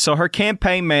 so her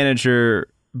campaign manager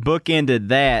bookended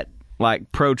that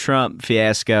like pro-Trump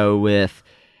fiasco with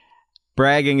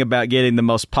bragging about getting the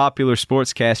most popular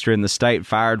sportscaster in the state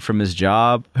fired from his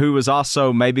job, who was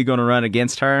also maybe going to run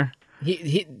against her.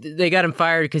 They got him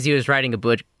fired because he was writing a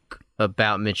book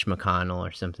about Mitch McConnell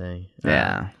or something.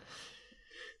 Yeah.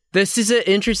 This is an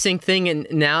interesting thing,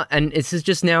 and this is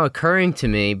just now occurring to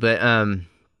me. But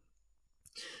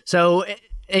so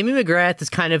Amy McGrath is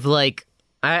kind of like,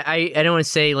 I don't want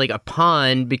to say like a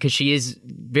pawn, because she is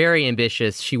very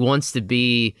ambitious. She wants to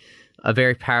be a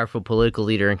very powerful political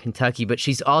leader in Kentucky, but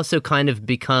she's also kind of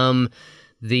become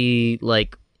the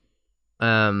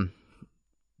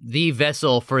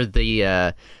vessel for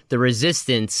the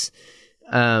resistance,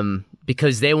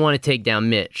 because they want to take down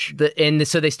Mitch.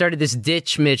 So they started this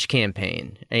Ditch Mitch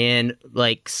campaign, and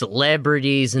like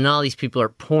celebrities and all these people are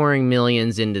pouring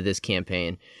millions into this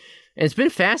campaign. And it's been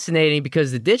fascinating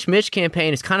because the Ditch Mitch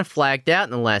campaign is kind of flagged out in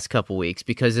the last couple weeks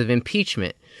because of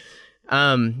impeachment.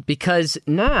 Because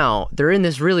now they're in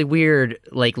this really weird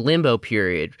like limbo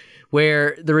period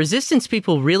where the resistance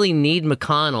people really need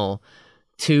McConnell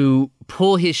to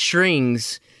pull his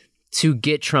strings to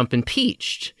get Trump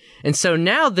impeached. And so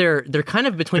now they're kind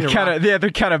of between they're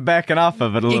kind of backing off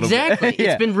of it a little bit. Exactly.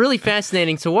 It's been really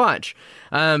fascinating to watch.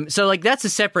 So like that's a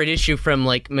separate issue from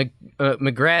like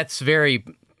McGrath's very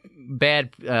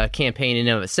bad campaign in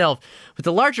and of itself. But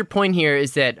the larger point here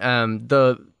is that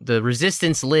the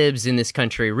resistance libs in this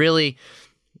country really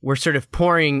were sort of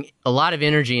pouring a lot of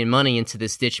energy and money into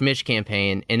this Ditch Mitch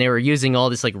campaign, and they were using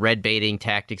all this like red baiting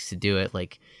tactics to do it,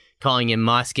 like calling him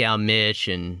Moscow Mitch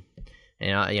and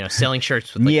selling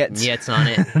shirts with like Niets on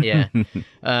it. Yeah.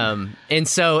 And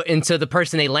so the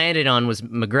person they landed on was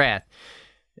McGrath.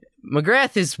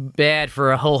 McGrath is bad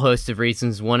for a whole host of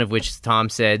reasons, one of which Tom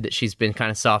said that she's been kind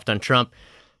of soft on Trump.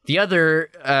 The other,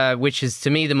 which is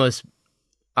to me the most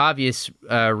obvious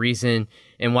reason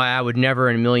and why I would never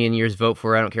in a million years vote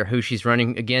for her, I don't care who she's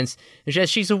running against, is that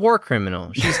she's a war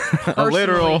criminal. She's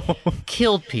personally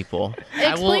killed people.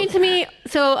 Explain to me,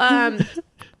 so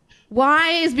why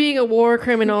is being a war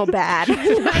criminal bad?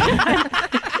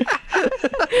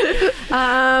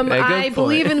 I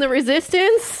believe in the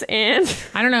resistance, and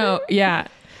I don't know. Yeah.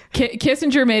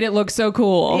 Kissinger made it look so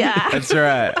cool. Yeah. That's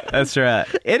right.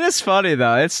 It is funny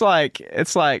though. It's like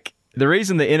the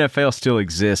reason the NFL still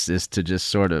exists is to just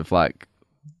sort of like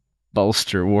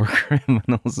bolster war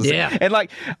criminals. Yeah. And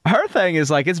like her thing is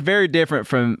like it's very different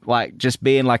from like just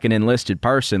being like an enlisted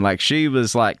person. Like she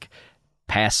was like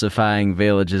pacifying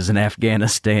villages in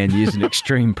Afghanistan using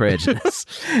extreme prejudice.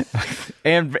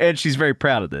 and she's very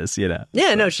proud of this, you know.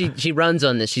 Yeah, no, she runs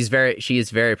on this. She is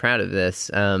very proud of this.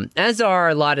 As are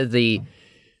a lot of the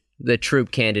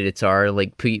troop candidates are,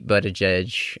 like Pete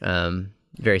Buttigieg,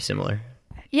 very similar.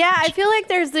 Yeah, I feel like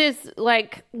there's this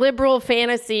like liberal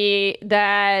fantasy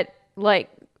that like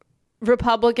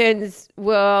Republicans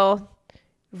will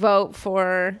vote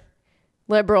for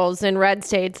liberals in red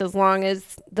states as long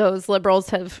as those liberals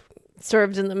have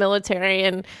served in the military,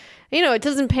 and it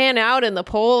doesn't pan out in the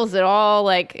polls at all.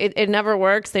 Like it never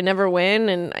works. They never win,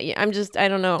 and I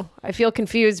don't know. I feel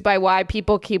confused by why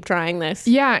people keep trying this.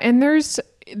 Yeah, and there's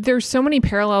so many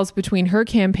parallels between her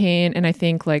campaign and I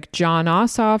think like John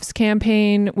Ossoff's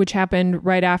campaign, which happened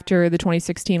right after the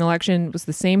 2016 election. It was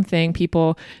the same thing.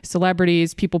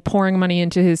 Celebrities, people pouring money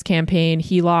into his campaign.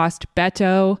 He lost.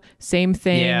 Beto, same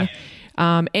thing. Yeah.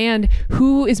 And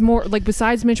who is more like,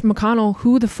 besides Mitch McConnell,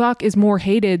 who the fuck is more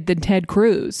hated than Ted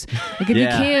Cruz? Like if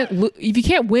you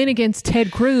can't win against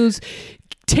Ted Cruz,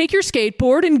 take your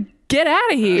skateboard and get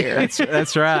out of here.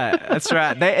 That's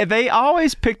right. They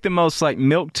always pick the most like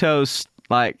milquetoast,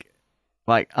 like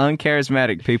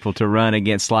uncharismatic people to run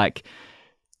against like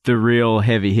the real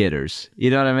heavy hitters. You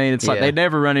know what I mean? It's like they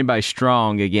never run anybody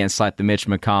strong against like the Mitch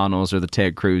McConnells or the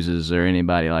Ted Cruzes or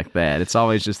anybody like that. It's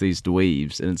always just these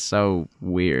dweebs, and it's so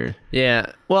weird.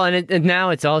 Yeah. Well, and now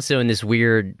it's also in this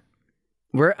weird.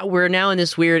 We're now in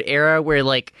this weird era where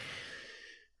like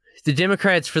the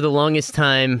Democrats for the longest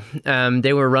time,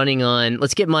 they were running on,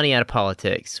 let's get money out of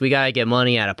politics. We got to get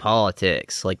money out of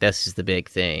politics. Like, this is the big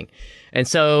thing. And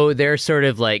so their sort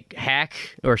of like hack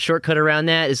or shortcut around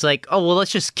that is like, oh, well, let's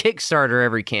just Kickstarter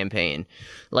every campaign.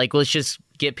 Like, let's just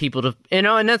get people to, and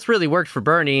that's really worked for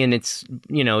Bernie. And it's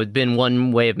been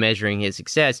one way of measuring his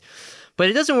success. But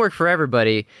it doesn't work for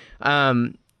everybody.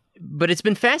 But it's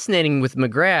been fascinating with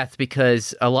McGrath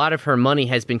because a lot of her money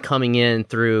has been coming in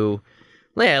through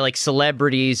like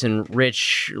celebrities and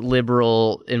rich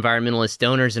liberal environmentalist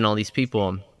donors and all these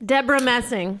people. Deborah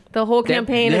Messing. The whole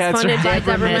campaign is funded by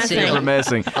Deborah Messing. Deborah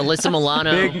Messing. Alyssa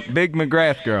Milano. Big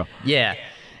McGrath girl. Yeah.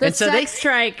 The and so sex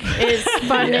strike is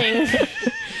funding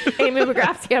Amy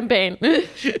McGrath's campaign.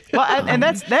 Well, and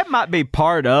that might be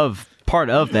part of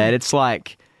that. It's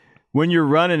like when you're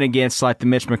running against like the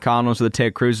Mitch McConnells or the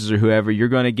Ted Cruzes or whoever, you're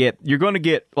going to get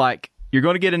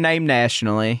a name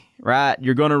nationally. Right,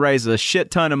 you're going to raise a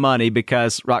shit ton of money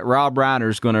because like Rob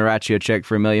Reiner's going to write you a check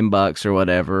for $1 million or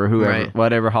whatever, or whoever,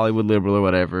 whatever Hollywood liberal or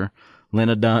whatever,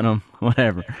 Lena Dunham,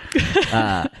 whatever.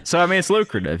 So I mean, it's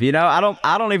lucrative. I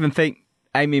don't even think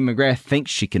Amy McGrath thinks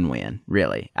she can win.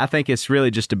 Really, I think it's really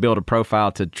just to build a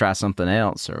profile to try something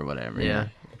else or whatever. Yeah.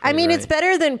 I mean, it's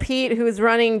better than Pete, who's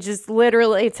running just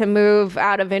literally to move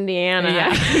out of Indiana. Yeah.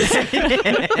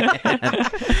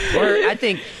 Or I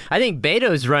think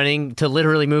Beto's running to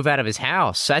literally move out of his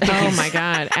house. Oh my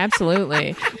God,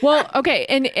 absolutely. Well, okay,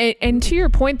 and to your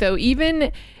point though,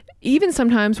 even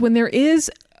sometimes when there is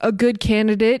a good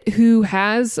candidate who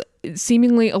has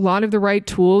seemingly a lot of the right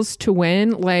tools to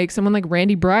win, like someone like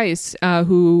Randy Bryce,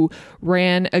 who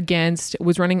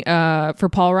was running for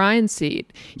Paul Ryan's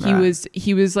seat.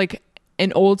 He was like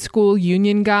an old school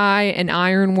union guy, an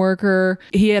iron worker.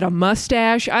 He had a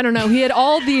mustache. I don't know. He had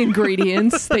all the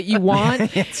ingredients that you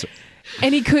want.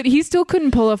 And he still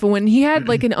couldn't pull off a win. He had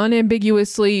like an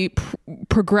unambiguously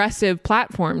progressive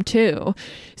platform too.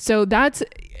 So that's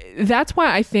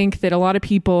why I think that a lot of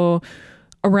people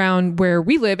around where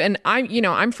we live, and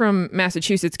I'm from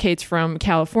Massachusetts, Kate's from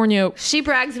California. She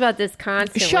brags about this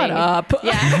constantly. Shut up.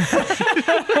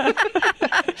 Yeah.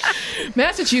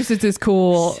 Massachusetts is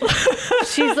cool.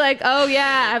 She's like, oh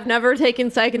yeah, I've never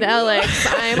taken psychedelics.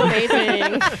 I'm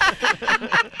amazing.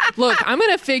 Look, I'm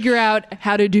going to figure out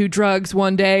how to do drugs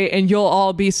one day and you'll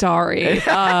all be sorry.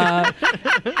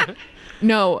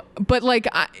 No, but like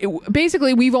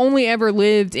basically we've only ever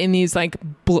lived in these like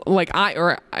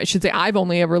I've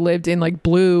only ever lived in like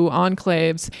blue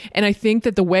enclaves. And I think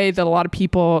that the way that a lot of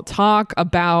people talk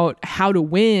about how to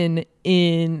win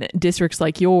in districts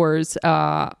like yours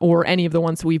or any of the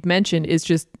ones that we've mentioned is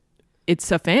just,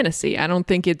 it's a fantasy. I don't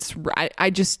think it's I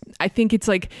think it's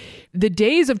like the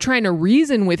days of trying to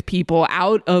reason with people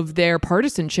out of their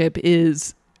partisanship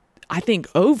is, I think,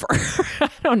 over. I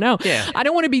don't know. Yeah. I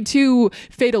don't want to be too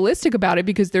fatalistic about it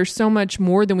because there's so much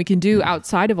more than we can do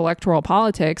outside of electoral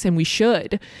politics, and we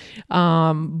should.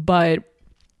 But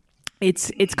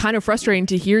it's kind of frustrating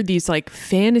to hear these like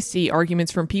fantasy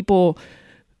arguments from people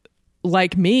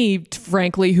like me,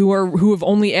 frankly, who have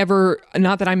only ever,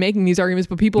 not that I'm making these arguments,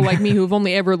 but people like me who have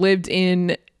only ever lived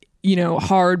in,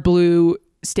 hard blue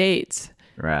states.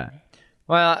 Right.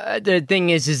 Well, the thing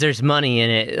is there's money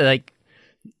in it. Like,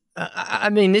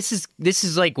 I mean, this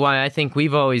is like why I think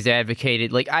we've always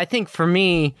advocated. Like, I think for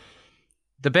me,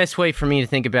 the best way for me to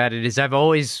think about it is I've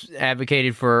always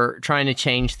advocated for trying to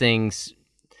change things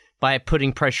by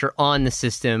putting pressure on the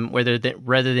system rather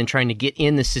than trying to get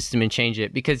in the system and change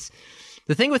it. Because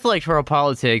the thing with electoral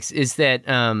politics is that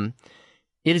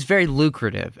it is very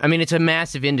lucrative. I mean, it's a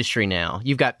massive industry now.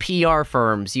 You've got PR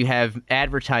firms, you have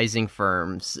advertising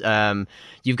firms,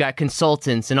 you've got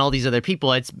consultants and all these other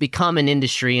people. It's become an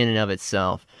industry in and of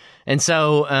itself. And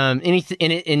so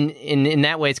in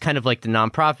that way, it's kind of like the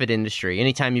nonprofit industry.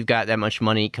 Anytime you've got that much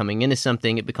money coming into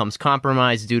something, it becomes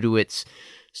compromised due to its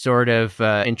sort of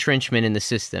entrenchment in the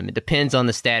system. It depends on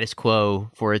the status quo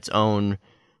for its own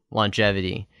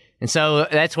longevity. And so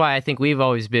that's why I think we've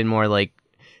always been more like,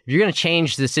 if you're going to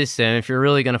change the system, if you're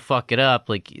really going to fuck it up,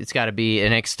 like it's got to be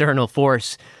an external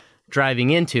force driving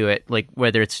into it, like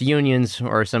whether it's unions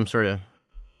or some sort of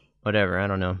whatever, I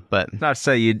don't know. But not to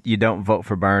say you don't vote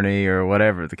for Bernie or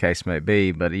whatever the case may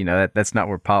be, but that's not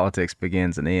where politics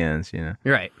begins and ends.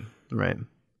 Right.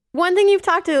 One thing you've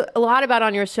talked a lot about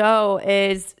on your show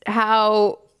is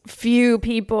how few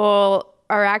people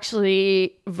are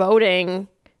actually voting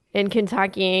in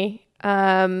Kentucky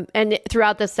and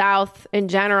throughout the South in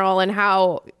general, and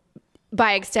how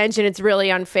by extension it's really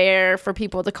unfair for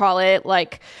people to call it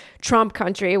like Trump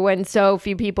country when so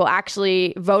few people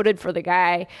actually voted for the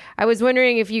guy. I was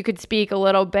wondering if you could speak a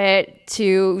little bit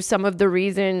to some of the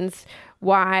reasons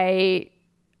why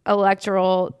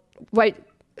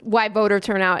why voter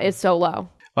turnout is so low.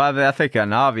 Well, I think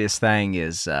an obvious thing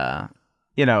is,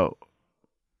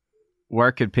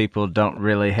 working people don't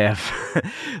really have,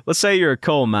 let's say you're a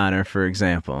coal miner, for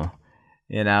example.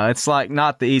 It's like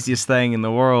not the easiest thing in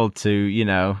the world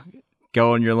to,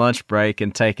 go on your lunch break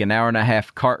and take an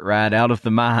hour-and-a-half cart ride out of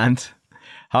the mine,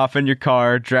 hop in your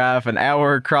car, drive an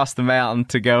hour across the mountain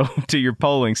to go to your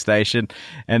polling station,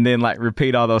 and then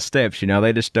repeat all those steps.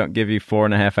 They just don't give you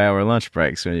 4.5-hour lunch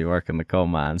breaks when you work in the coal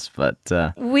mines. But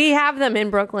we have them in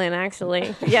Brooklyn,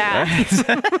 actually. Yeah.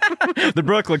 The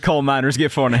Brooklyn coal miners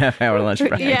get 4.5-hour lunch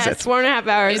breaks. Yes, 4.5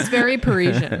 hours. It's very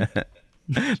Parisian.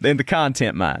 In the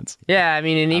content mines. Yeah, I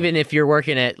mean, and even if you're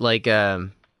working at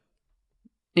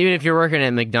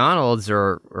McDonald's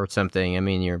or something, I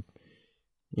mean,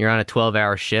 you're on a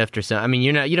 12-hour shift or something. I mean,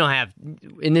 you don't have,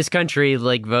 in this country,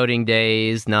 voting day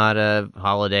is not a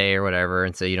holiday or whatever,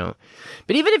 and so you don't.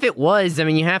 But even if it was, I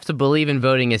mean, you have to believe in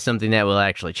voting as something that will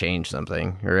actually change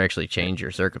something or actually change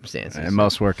your circumstances. And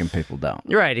most working people don't.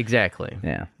 Right, exactly.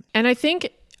 Yeah. And I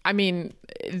think,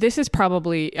 this is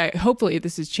probably, hopefully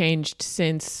this has changed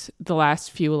since the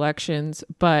last few elections,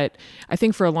 but I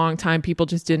think for a long time people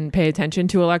just didn't pay attention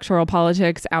to electoral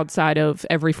politics outside of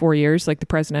every 4 years, like the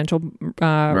presidential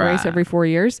race every 4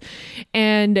 years.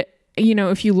 And,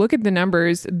 if you look at the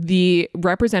numbers, the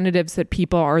representatives that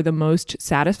people are the most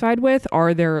satisfied with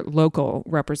are their local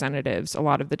representatives a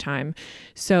lot of the time.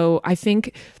 So I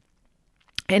think,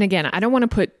 and again, I don't want to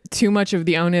put too much of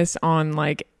the onus on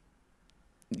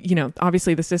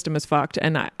obviously the system is fucked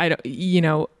and I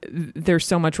don't, there's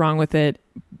so much wrong with it.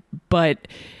 But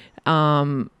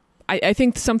I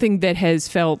think something that has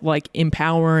felt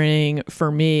empowering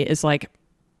for me is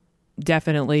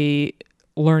definitely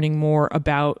learning more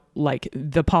about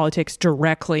the politics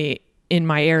directly in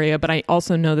my area, but I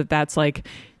also know that that's like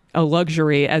a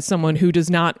luxury as someone who does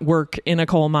not work in a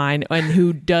coal mine and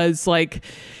who does like,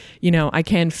 I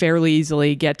can fairly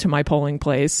easily get to my polling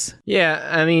place. Yeah,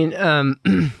 I mean,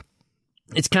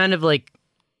 it's kind of like,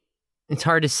 it's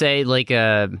hard to say, like,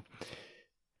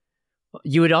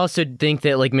 you would also think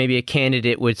that, like, maybe a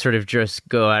candidate would sort of just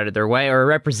go out of their way, or a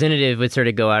representative would sort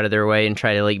of go out of their way and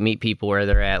try to, like, meet people where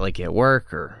they're at, like, at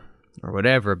work or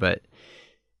whatever. But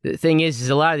the thing is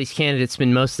a lot of these candidates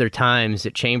spend most of their times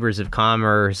at chambers of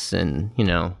commerce and,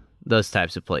 those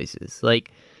types of places.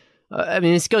 Like, I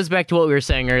mean, this goes back to what we were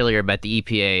saying earlier about the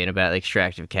EPA and about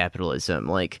extractive capitalism.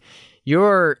 Like,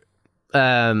 your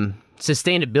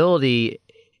sustainability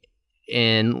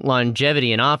and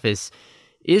longevity in office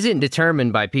isn't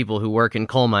determined by people who work in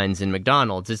coal mines and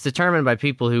McDonald's. It's determined by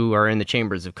people who are in the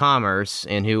chambers of commerce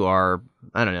and who are,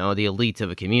 I don't know, the elite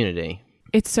of a community.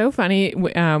 It's so funny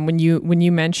when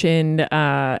you mentioned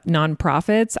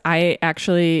nonprofits. I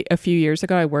actually, a few years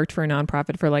ago, I worked for a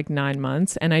nonprofit for like 9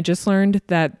 months, and I just learned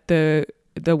that the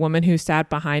woman who sat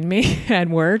behind me at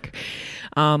work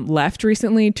left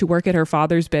recently to work at her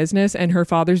father's business, and her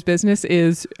father's business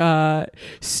is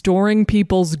storing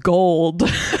people's gold.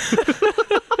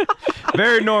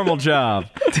 Very normal job.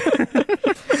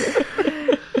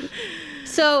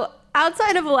 So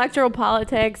outside of electoral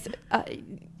politics,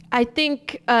 I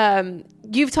think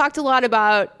you've talked a lot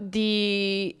about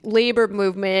the labor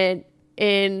movement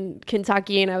in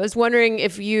Kentucky, and I was wondering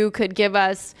if you could give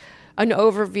us an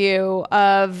overview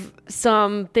of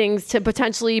some things to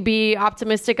potentially be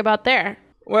optimistic about there.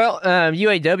 Well,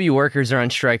 UAW workers are on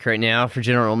strike right now for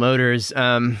General Motors.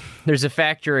 There's a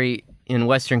factory in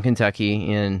Western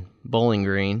Kentucky in Bowling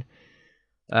Green.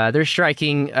 They're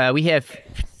striking. We have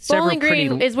several Bowling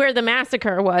Green is where the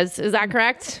massacre was. Is that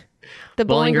correct? The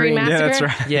Bowling Green massacre? Yeah, that's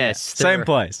right. Yes. Same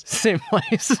place. Same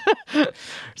place.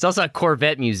 There's also a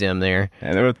Corvette museum there.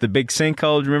 And there was the big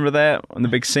sinkhole. Do you remember that? When the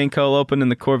big sinkhole opened in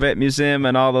the Corvette museum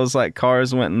and all those like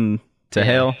cars went to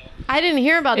hell? I didn't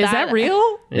hear about that. Is that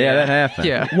real? Yeah, that happened.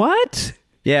 Yeah. What?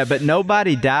 Yeah, but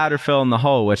nobody died or fell in the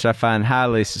hole, which I find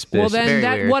highly suspicious. Well, then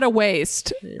weird. What a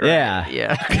waste. Right.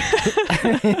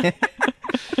 Yeah.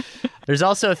 There's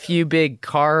also a few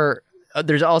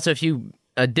there's also a few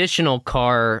additional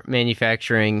car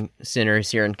manufacturing centers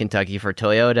here in Kentucky for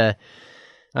Toyota.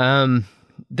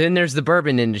 Then there's the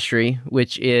bourbon industry,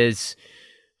 which is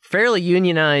fairly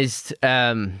unionized,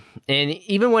 and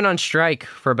even went on strike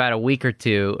for about a week or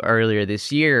two earlier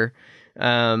this year.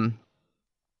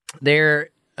 They're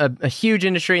a huge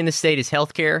industry in the state is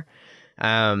healthcare,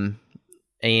 and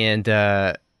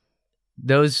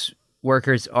those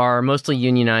workers are mostly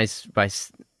unionized by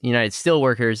United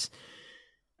Steelworkers.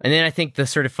 And then I think the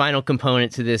sort of final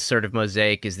component to this sort of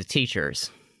mosaic is the teachers.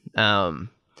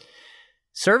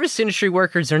 Service industry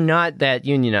workers are not that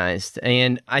unionized,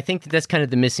 and I think that that's kind of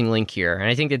the missing link here. And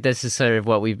I think that this is sort of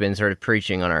what we've been sort of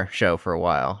preaching on our show for a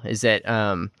while, is that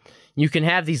you can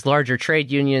have these larger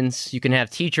trade unions, you can have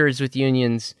teachers with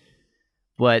unions,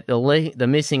 but the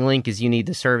missing link is you need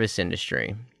the service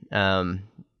industry. And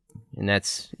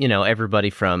that's, everybody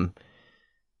from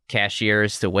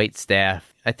cashiers to wait staff.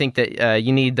 I think that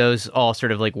you need those all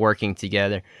sort of like working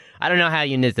together. I don't know how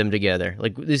you knit them together.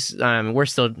 Like this, we're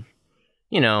still,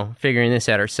 figuring this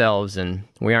out ourselves, and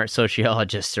we aren't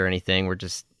sociologists or anything. We're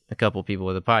just a couple people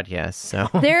with a podcast. So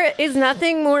there is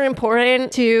nothing more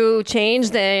important to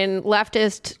change than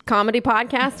leftist comedy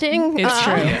podcasting. It's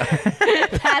true.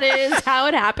 That is how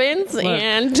it happens,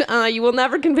 and you will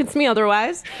never convince me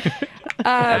otherwise.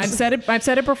 I've said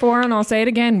it before, and I'll say it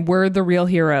again. We're the real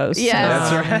heroes. Yes.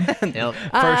 That's right. Yep.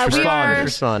 First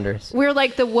responders. We're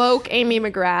like the woke Amy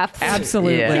McGrath.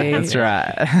 Absolutely. Yeah. That's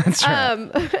right. That's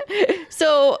right.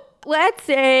 So let's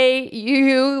say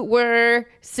you were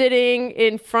sitting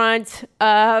in front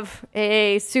of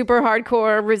a super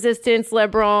hardcore resistance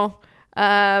liberal.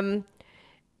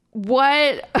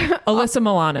 What Alyssa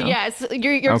Milano. Yes,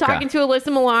 you're Okay. talking to Alyssa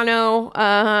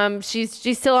Milano.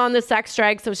 She's still on the sex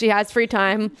strike, so she has free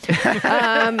time.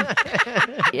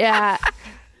 Yeah.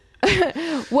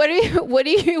 What do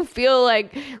you feel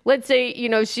like? Let's say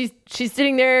she's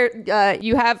sitting there.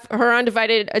 You have her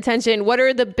undivided attention. What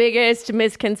are the biggest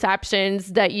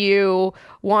misconceptions that you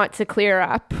want to clear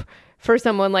up for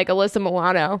someone like Alyssa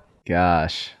Milano?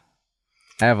 Gosh.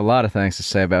 I have a lot of things to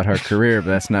say about her career, but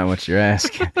that's not what you're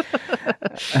asking.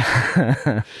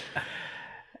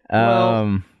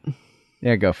 Yeah,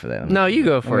 go for that. No, you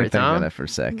go for Let me it, think Tom. about that for a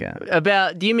second.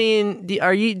 Do you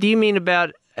mean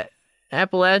about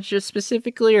Appalachia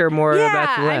specifically, or more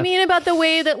about the left? I mean about the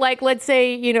way that, like, let's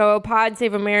say, Pod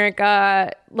Save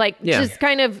America, just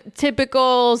kind of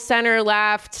typical center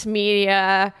left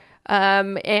media,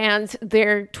 and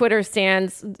their Twitter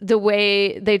stands, the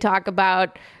way they talk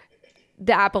about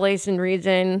the Appalachian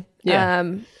region,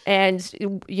 and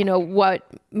what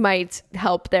might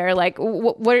help there. Like,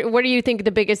 what do you think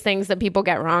the biggest things that people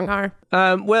get wrong are?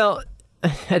 Well,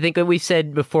 I think what we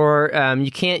said before,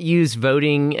 you can't use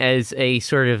voting as a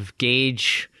sort of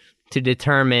gauge to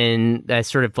determine that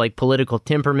sort of like political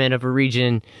temperament of a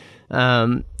region.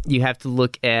 You have to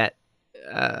look at,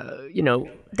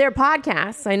 their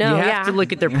podcasts. I know. You have to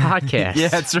look at their podcasts. Yeah,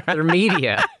 that's right. Their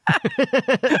media,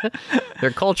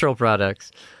 their cultural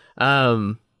products.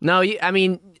 I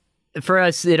mean, for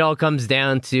us, it all comes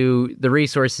down to the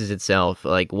resources itself.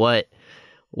 Like what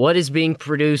is being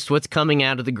produced, what's coming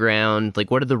out of the ground,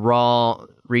 like what are the raw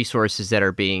resources that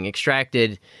are being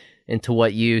extracted, and to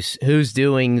what use, who's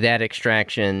doing that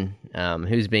extraction,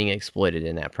 who's being exploited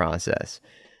in that process.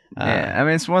 Yeah, I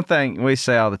mean, it's one thing we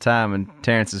say all the time, and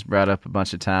Terrence has brought up a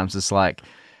bunch of times. It's like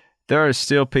there are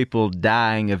still people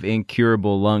dying of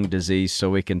incurable lung disease so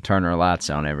we can turn our lights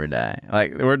on every day.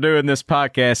 Like, we're doing this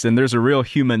podcast, and there's a real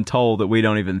human toll that we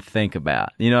don't even think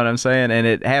about. You know what I'm saying? And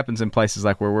it happens in places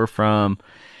like where we're from.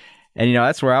 And,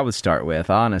 that's where I would start with,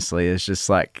 honestly. It's just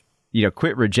like,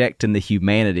 quit rejecting the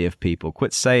humanity of people.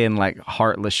 Quit saying like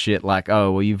heartless shit like,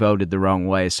 oh, well, you voted the wrong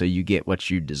way, so you get what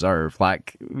you deserve.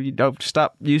 Like, you don't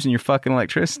stop using your fucking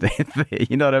electricity.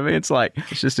 You know what I mean? It's like,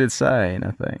 it's just insane,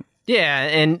 I think. Yeah,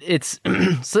 and it's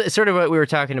sort of what we were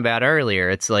talking about earlier.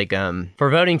 It's like, for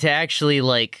voting to actually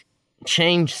like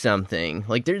change something,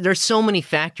 like there's so many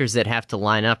factors that have to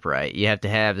line up right. You have to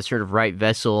have the sort of right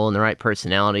vessel and the right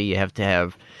personality. You have to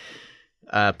have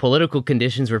political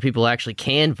conditions where people actually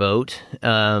can vote.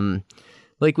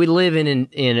 Like we live in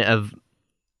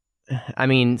I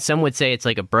mean, some would say it's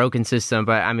like a broken system,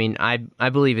 but I mean, I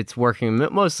believe it's working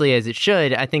mostly as it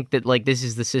should. I think that like this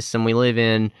is the system we live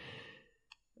in.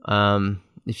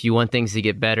 If you want things to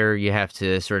get better, you have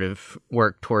to sort of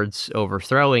work towards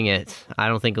overthrowing it. I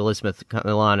don't think Elizabeth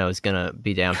Milano is going to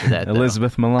be down for that.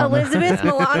 Elizabeth Milano. Elizabeth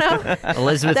Milano.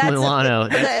 Elizabeth Milano.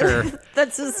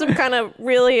 That's just some kind of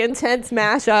really intense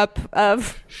mashup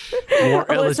of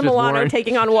Elizabeth Milano Warren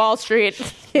taking on Wall Street.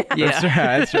 Yeah.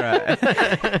 That's right.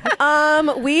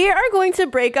 We are going to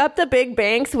break up the big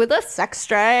banks with a sex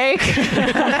strike.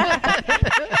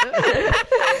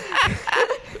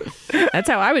 That's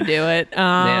how I would do it.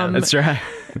 That's right.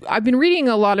 I've been reading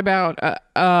a lot about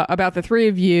the three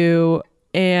of you,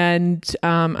 and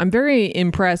I'm very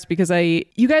impressed because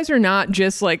you guys are not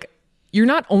just like, you're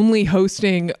not only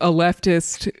hosting a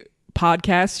leftist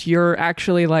podcast, you're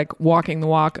actually like walking the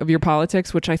walk of your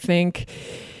politics, which I think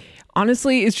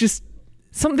honestly is just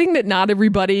something that not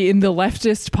everybody in the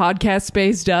leftist podcast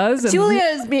space does. And Julia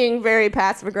is being very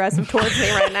passive aggressive towards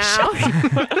me right now.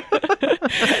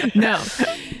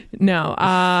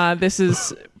 No. This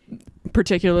is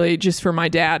particularly just for my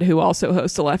dad, who also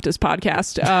hosts a leftist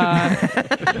podcast.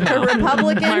 A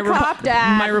Republican cop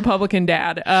dad. My Republican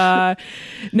dad.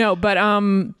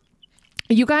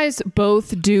 You guys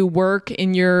both do work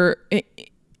in your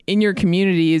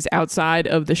communities outside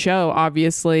of the show,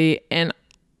 obviously, and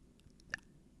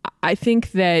I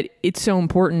think that it's so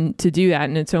important to do that,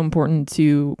 and it's so important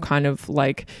to kind of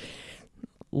like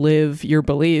live your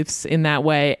beliefs in that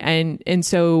way. And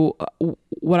so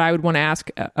what I would want to ask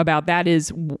about that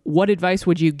is, what advice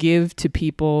would you give to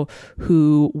people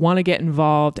who want to get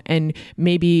involved and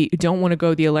maybe don't want to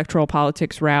go the electoral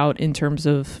politics route in terms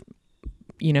of,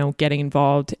 getting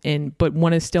involved but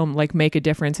want to still like make a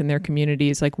difference in their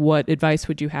communities? Like, what advice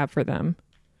would you have for them?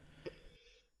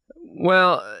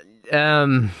 Well,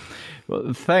 well,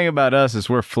 the thing about us is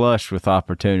we're flush with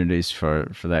opportunities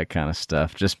for that kind of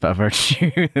stuff, just by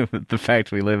virtue of the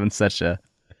fact we live in such a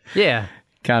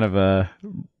kind of a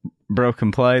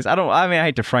broken place. I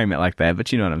hate to frame it like that,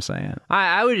 but you know what I'm saying.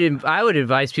 I would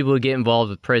advise people to get involved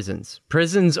with prisons.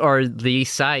 Prisons are the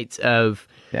site of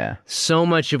so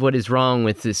much of what is wrong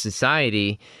with this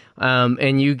society,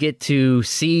 and you get to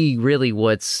see really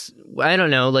what's, I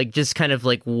don't know, like just kind of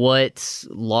like what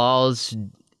laws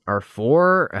are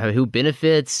for, who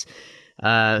benefits,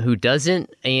 who doesn't,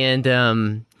 and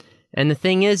the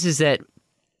thing is that,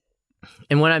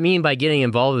 and what I mean by getting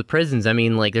involved with prisons, I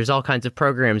mean like there's all kinds of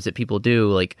programs that people do.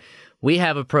 Like we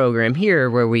have a program here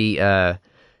where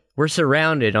we're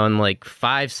surrounded on like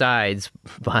 5 sides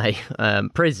by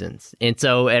prisons, and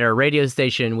so at our radio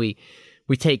station we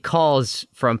take calls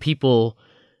from people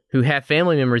who have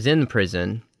family members in the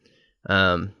prison,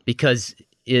 because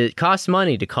it costs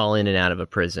money to call in and out of a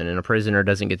prison, and a prisoner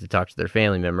doesn't get to talk to their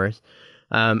family members.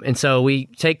 And so we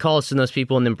take calls from those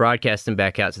people and then broadcast them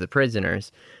back out to the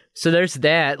prisoners. So there's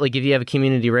that. Like if you have a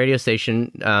community radio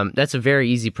station, that's a very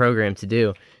easy program to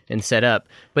do. and set up.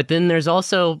 But then there's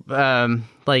also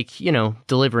like, you know,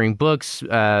 delivering books,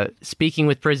 speaking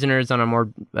with prisoners on a more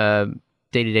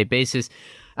day-to-day basis.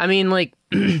 I mean, like,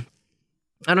 I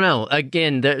don't know.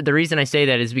 Again, the reason I say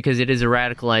that is because it is a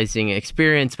radicalizing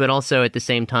experience, but also at the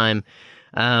same time,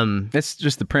 it's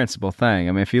just the principal thing.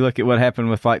 I mean, if you look at what happened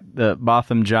with like the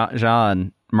Botham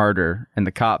Jean murder and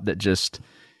the cop that just,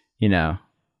 you know,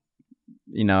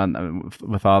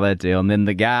 with all that deal, and then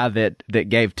the guy that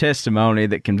gave testimony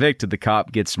that convicted the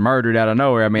cop gets murdered out of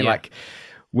nowhere. I mean, like,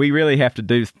 we really have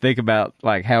to think about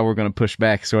like how we're going to push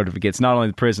back sort of against not only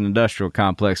the prison industrial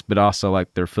complex, but also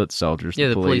like their foot soldiers,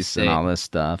 the police and all this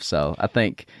stuff. So I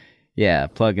think,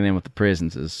 plugging in with the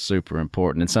prisons is super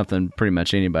important and something pretty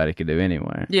much anybody could do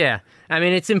anywhere. Yeah. I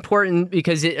mean, it's important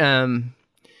because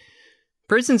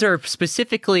prisons are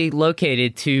specifically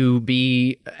located to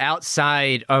be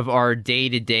outside of our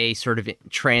day-to-day sort of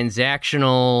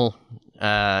transactional,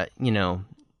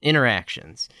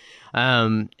 interactions.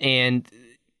 And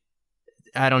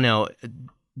I don't know,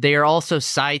 they are also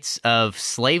sites of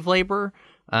slave labor.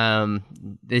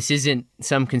 This isn't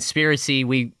some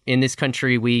conspiracy. In this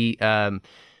country, we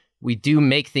do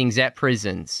make things at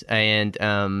prisons, and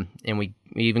we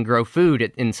even grow food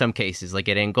in some cases, like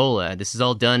at Angola. This is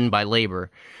all done by labor.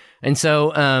 And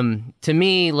so, to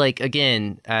me, like,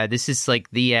 again, this is like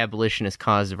the abolitionist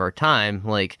cause of our time.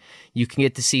 Like, you can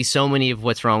get to see so many of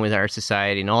what's wrong with our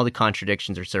society, and all the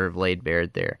contradictions are sort of laid bare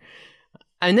there.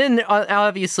 And then,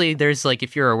 obviously, there's, like,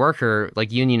 if you're a worker, like,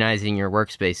 unionizing your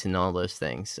workspace and all those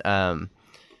things. I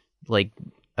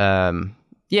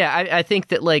think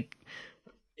that, like,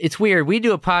 it's weird. We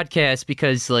do a podcast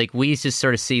because, like, we just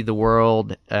sort of see the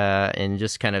world and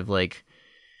just kind of, like,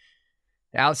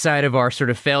 outside of our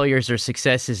sort of failures or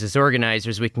successes as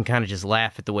organizers, we can kind of just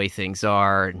laugh at the way things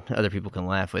are, and other people can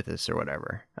laugh with us or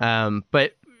whatever.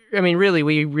 But, I mean, really,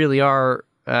 we really are,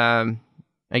 I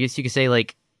guess you could say,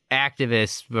 like,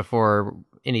 activists before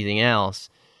anything else.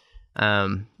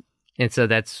 And so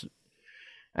that's,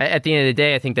 at the end of the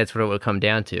day, I think that's what it would come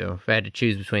down to. If I had to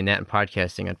choose between that and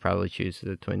podcasting, I'd probably choose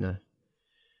between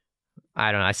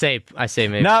I don't know. I say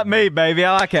maybe. Not me, baby.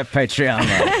 I like that Patreon.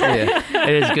 Yeah,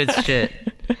 it is good shit.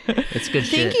 It's good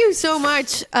shit. Thank you so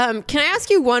much. Can I ask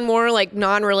you one more, like,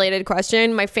 non-related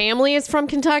question? My family is from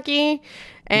Kentucky,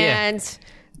 and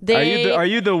they... Are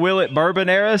you the Willett Bourbon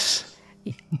heiress?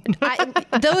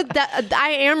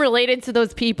 I am related to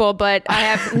those people, but I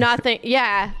have nothing.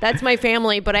 Yeah, that's my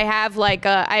family, but I have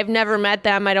I've never met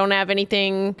them. I don't have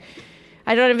anything.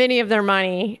 I don't have any of their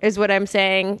money, is what I'm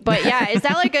saying. But yeah, is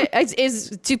that like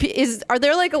are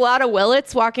there like a lot of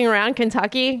Willets walking around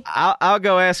Kentucky? I'll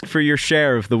go ask for your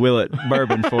share of the Willett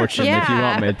Bourbon fortune if you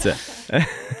want me to.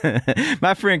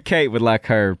 My friend Kate would like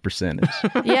her percentage.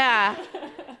 Yeah.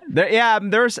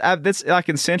 There's that's like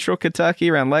in central Kentucky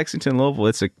around Lexington, Louisville.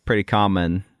 It's a pretty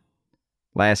common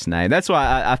last name. That's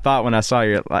why I thought when I saw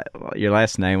your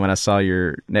last name, when I saw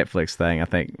your Netflix thing, I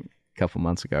think a couple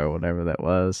months ago or whatever that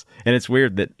was. And it's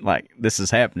weird that like this is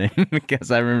happening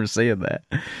because I remember seeing that.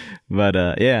 But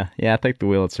I think the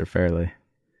Willets are fairly.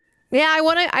 Yeah, I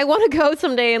want to go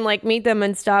someday and like meet them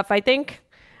and stuff. I think,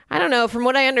 I don't know. From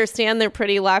what I understand, they're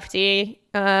pretty lefty.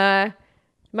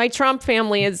 My Trump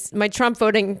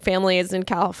voting family is in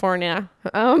California.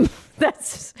 But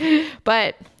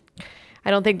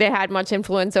I don't think they had much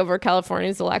influence over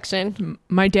California's election.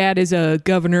 My dad is a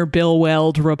Governor Bill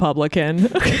Weld Republican.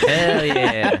 Hell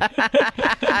yeah.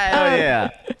 Hell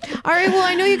yeah. All right. Well,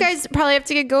 I know you guys probably have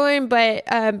to get going, but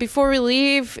before we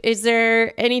leave, is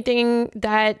there anything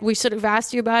that we should have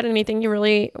asked you about? Anything you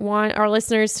really want our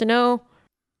listeners to know?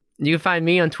 You can find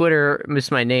me on Twitter,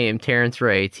 miss my name, Terrence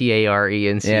Ray,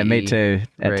 Tarenc. Yeah, me too.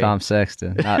 At Tom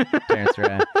Sexton, not Terrence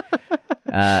Ray.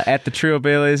 At the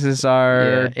Trillbillies is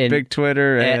our big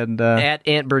Twitter, and at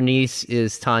Aunt Bernice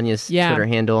is Tanya's Twitter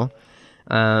handle,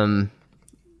 or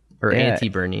Auntie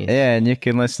Bernice. Yeah, and you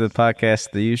can listen to the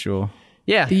podcast the usual.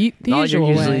 Yeah, the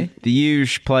usual way. The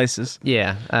usual places.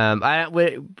 Yeah,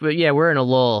 we're in a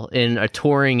lull, in a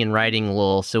touring and writing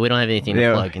lull, so we don't have anything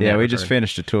to plug. Yeah, we just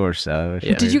finished a tour, so.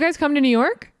 Yeah. Did you guys come to New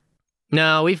York?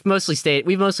 No, we've mostly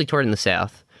toured in the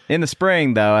South. In the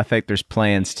spring, though, I think there's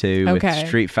plans to with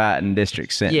Street Fight and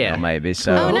District Sentinel, maybe.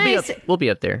 So nice. We'll be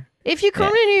up there. If you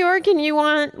come to New York and you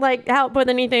want like help with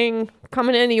anything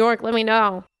coming to New York, let me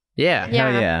know. Yeah.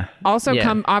 Hell yeah. Also,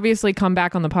 come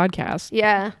back on the podcast.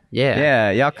 Yeah.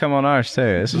 Yeah, y'all come on ours too.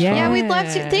 This is Yeah. fun. Yeah, we'd love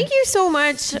to. Thank you so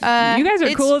much. You guys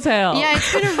are cool as hell. Yeah,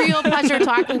 it's been a real pleasure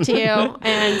talking to you,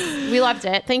 and we loved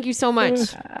it. Thank you so much.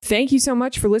 Thank you so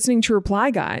much for listening to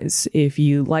Reply Guys. If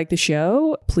you like the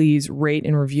show, please rate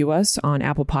and review us on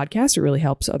Apple Podcasts. It really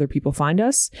helps other people find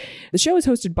us. The show is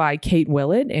hosted by Kate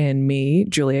Willett and me,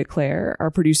 Julia Claire.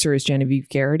 Our producer is Genevieve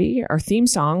Garrity. Our theme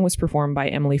song was performed by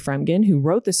Emily Fremgen, who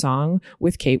wrote the song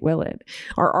with Kate Willett.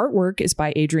 Our artwork is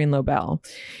by Adrian Lobel.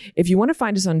 If you want to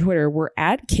find us on Twitter, we're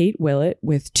at Kate Willett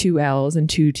with 2 L's and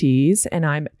 2 T's, and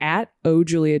I'm at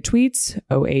OJuliaTweets,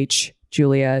 OH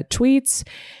Julia Tweets.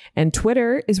 And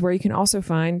Twitter is where you can also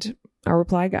find our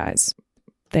Reply Guys.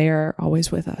 They are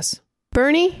always with us.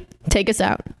 Bernie, take us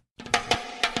out.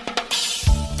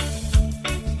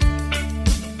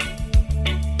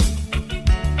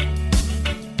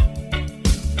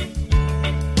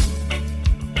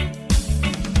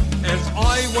 As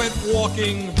I went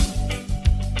walking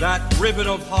that ribbon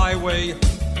of highway,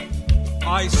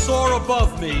 I saw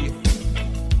above me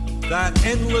that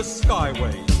endless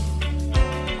skyway.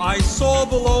 I saw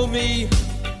below me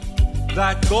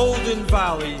that golden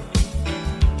valley.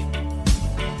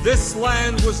 This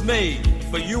land was made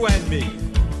for you and me.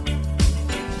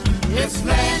 This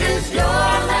land is your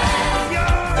land.